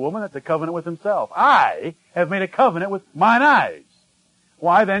covenant to a woman. That's a covenant with himself. I have made a covenant with mine eyes.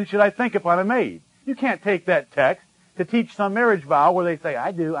 Why then should I think upon a maid? You can't take that text to teach some marriage vow where they say,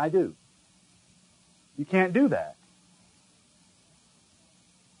 I do, I do. You can't do that.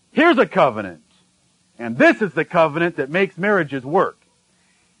 Here's a covenant. And this is the covenant that makes marriages work.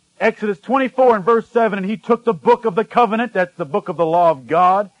 Exodus 24 and verse 7, and he took the book of the covenant, that's the book of the law of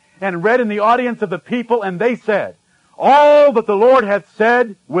God, and read in the audience of the people, and they said, All that the Lord hath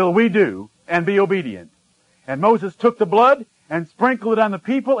said will we do, and be obedient. And Moses took the blood, and sprinkled it on the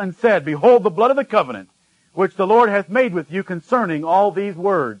people, and said, Behold the blood of the covenant, which the Lord hath made with you concerning all these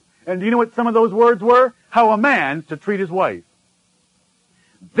words. And do you know what some of those words were? How a man's to treat his wife.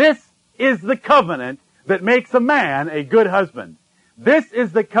 This is the covenant that makes a man a good husband. This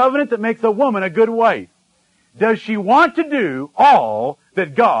is the covenant that makes a woman a good wife. Does she want to do all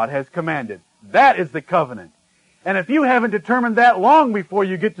that God has commanded? That is the covenant. And if you haven't determined that long before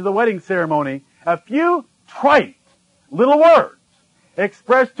you get to the wedding ceremony, a few trite little words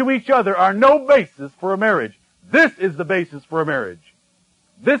expressed to each other are no basis for a marriage. This is the basis for a marriage.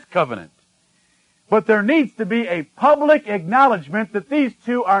 This covenant. But there needs to be a public acknowledgement that these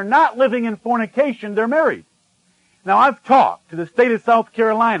two are not living in fornication, they're married. Now, I've talked to the state of South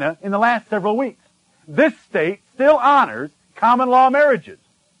Carolina in the last several weeks. This state still honors common law marriages.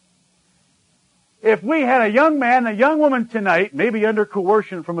 If we had a young man and a young woman tonight, maybe under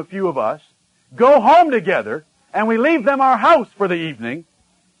coercion from a few of us, go home together, and we leave them our house for the evening,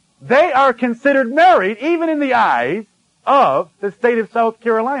 they are considered married even in the eyes of the state of South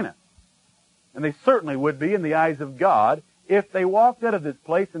Carolina. And they certainly would be in the eyes of God if they walked out of this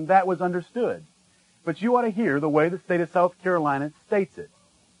place and that was understood. But you ought to hear the way the state of South Carolina states it.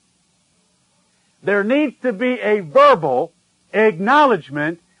 There needs to be a verbal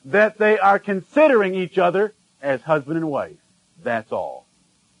acknowledgement that they are considering each other as husband and wife. That's all.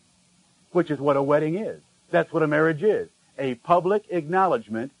 Which is what a wedding is. That's what a marriage is. A public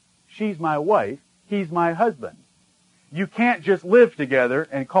acknowledgement, she's my wife, he's my husband. You can't just live together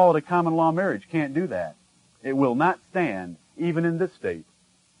and call it a common law marriage. Can't do that. It will not stand, even in this state.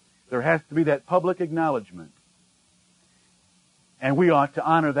 There has to be that public acknowledgement. And we ought to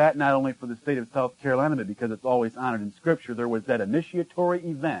honor that not only for the state of South Carolina, but because it's always honored in Scripture. There was that initiatory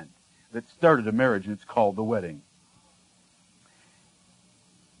event that started a marriage, and it's called the wedding.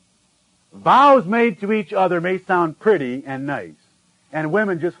 Vows made to each other may sound pretty and nice, and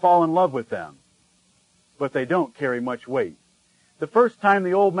women just fall in love with them. But they don't carry much weight. The first time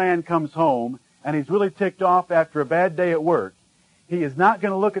the old man comes home and he's really ticked off after a bad day at work, he is not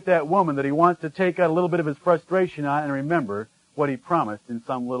going to look at that woman that he wants to take out a little bit of his frustration on and remember what he promised in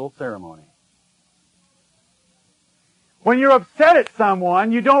some little ceremony. When you're upset at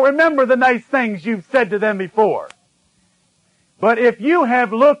someone, you don't remember the nice things you've said to them before. But if you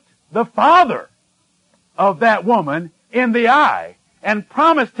have looked the father of that woman in the eye and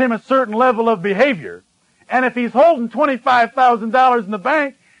promised him a certain level of behavior, and if he's holding $25,000 in the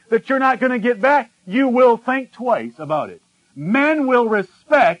bank that you're not going to get back, you will think twice about it. Men will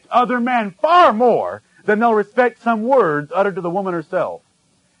respect other men far more than they'll respect some words uttered to the woman herself.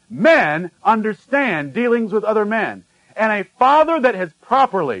 Men understand dealings with other men. And a father that has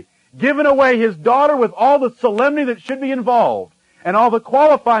properly given away his daughter with all the solemnity that should be involved and all the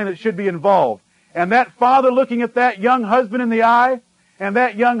qualifying that should be involved, and that father looking at that young husband in the eye, and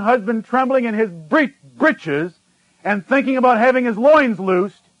that young husband trembling in his breeches and thinking about having his loins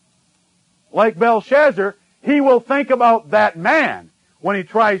loosed, like Belshazzar, he will think about that man when he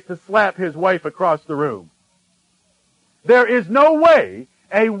tries to slap his wife across the room. There is no way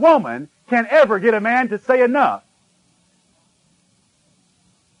a woman can ever get a man to say enough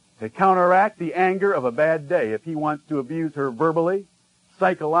to counteract the anger of a bad day if he wants to abuse her verbally,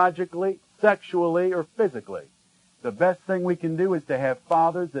 psychologically, sexually, or physically. The best thing we can do is to have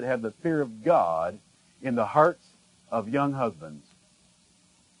fathers that have the fear of God in the hearts of young husbands.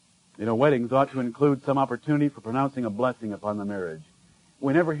 You know, weddings ought to include some opportunity for pronouncing a blessing upon the marriage.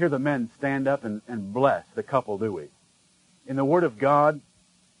 We never hear the men stand up and bless the couple, do we? In the Word of God,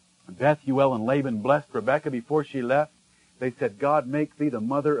 Bethuel and Laban blessed Rebekah before she left. They said, God make thee the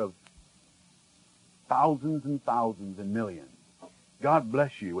mother of thousands and thousands and millions. God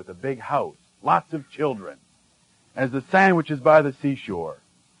bless you with a big house, lots of children, as the sandwiches by the seashore.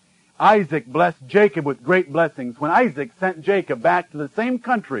 Isaac blessed Jacob with great blessings. When Isaac sent Jacob back to the same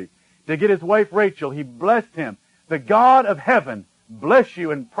country to get his wife Rachel, he blessed him. The God of heaven bless you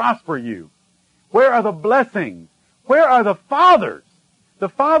and prosper you. Where are the blessings? Where are the fathers? The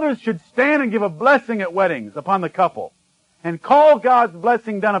fathers should stand and give a blessing at weddings upon the couple and call God's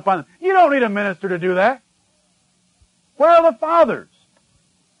blessing down upon them. You don't need a minister to do that. Where are the fathers?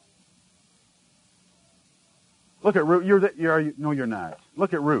 Look at Ruth. No, you're not.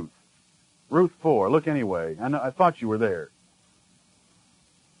 Look at Ruth. Ruth 4. Look anyway. I thought you were there.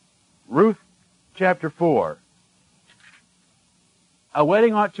 Ruth chapter 4. A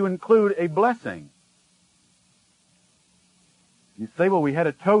wedding ought to include a blessing. You say, well, we had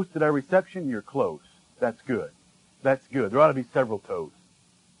a toast at our reception. You're close. That's good. That's good. There ought to be several toasts.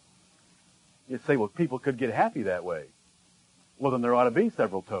 You say, well, people could get happy that way. Well, then there ought to be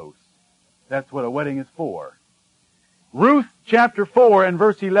several toasts. That's what a wedding is for. Ruth chapter 4 and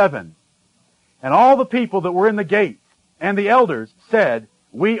verse 11. And all the people that were in the gate and the elders said,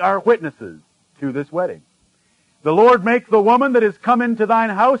 we are witnesses to this wedding. The Lord make the woman that is come into thine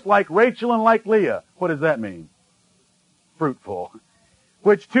house like Rachel and like Leah. What does that mean? Fruitful.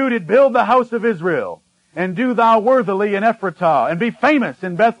 Which two did build the house of Israel. And do thou worthily in Ephratah, and be famous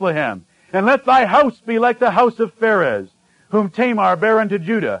in Bethlehem. And let thy house be like the house of Pharez, whom Tamar bare unto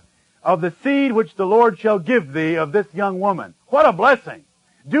Judah, of the seed which the Lord shall give thee of this young woman. What a blessing!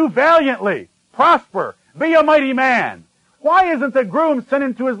 Do valiantly, prosper, be a mighty man. Why isn't the groom sent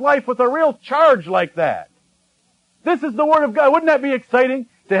into his life with a real charge like that? This is the Word of God. Wouldn't that be exciting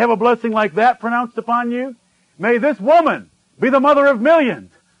to have a blessing like that pronounced upon you? May this woman be the mother of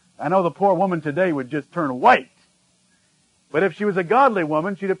millions. I know the poor woman today would just turn white. But if she was a godly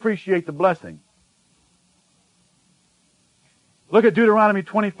woman, she'd appreciate the blessing. Look at Deuteronomy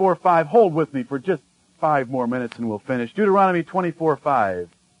 24:5. Hold with me for just 5 more minutes and we'll finish. Deuteronomy 24:5.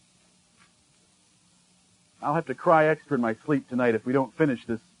 I'll have to cry extra in my sleep tonight if we don't finish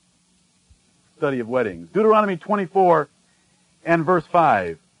this study of weddings. Deuteronomy 24 and verse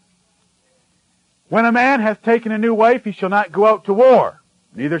 5. When a man hath taken a new wife, he shall not go out to war,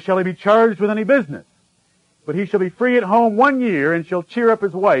 neither shall he be charged with any business. But he shall be free at home 1 year, and shall cheer up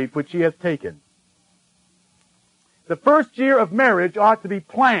his wife which he hath taken. The first year of marriage ought to be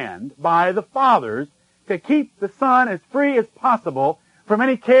planned by the fathers to keep the son as free as possible from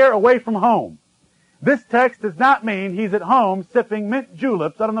any care away from home. This text does not mean he's at home sipping mint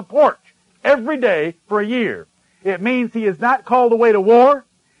juleps out on the porch every day for a year. It means he is not called away to war.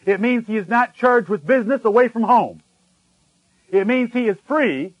 It means he is not charged with business away from home. It means he is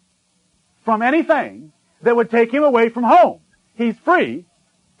free from anything that would take him away from home. He's free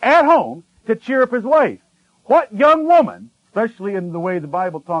at home to cheer up his wife. What young woman, especially in the way the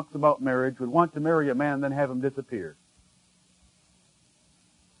Bible talks about marriage, would want to marry a man and then have him disappear?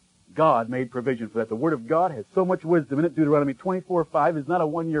 God made provision for that. The Word of God has so much wisdom in it. Deuteronomy 24:5 is not a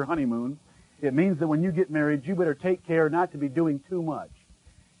 1-year honeymoon. It means that when you get married, you better take care not to be doing too much.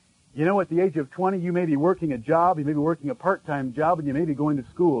 You know, at the age of 20, you may be working a job, you may be working a part-time job, and you may be going to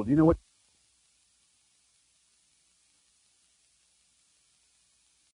school. Do you know what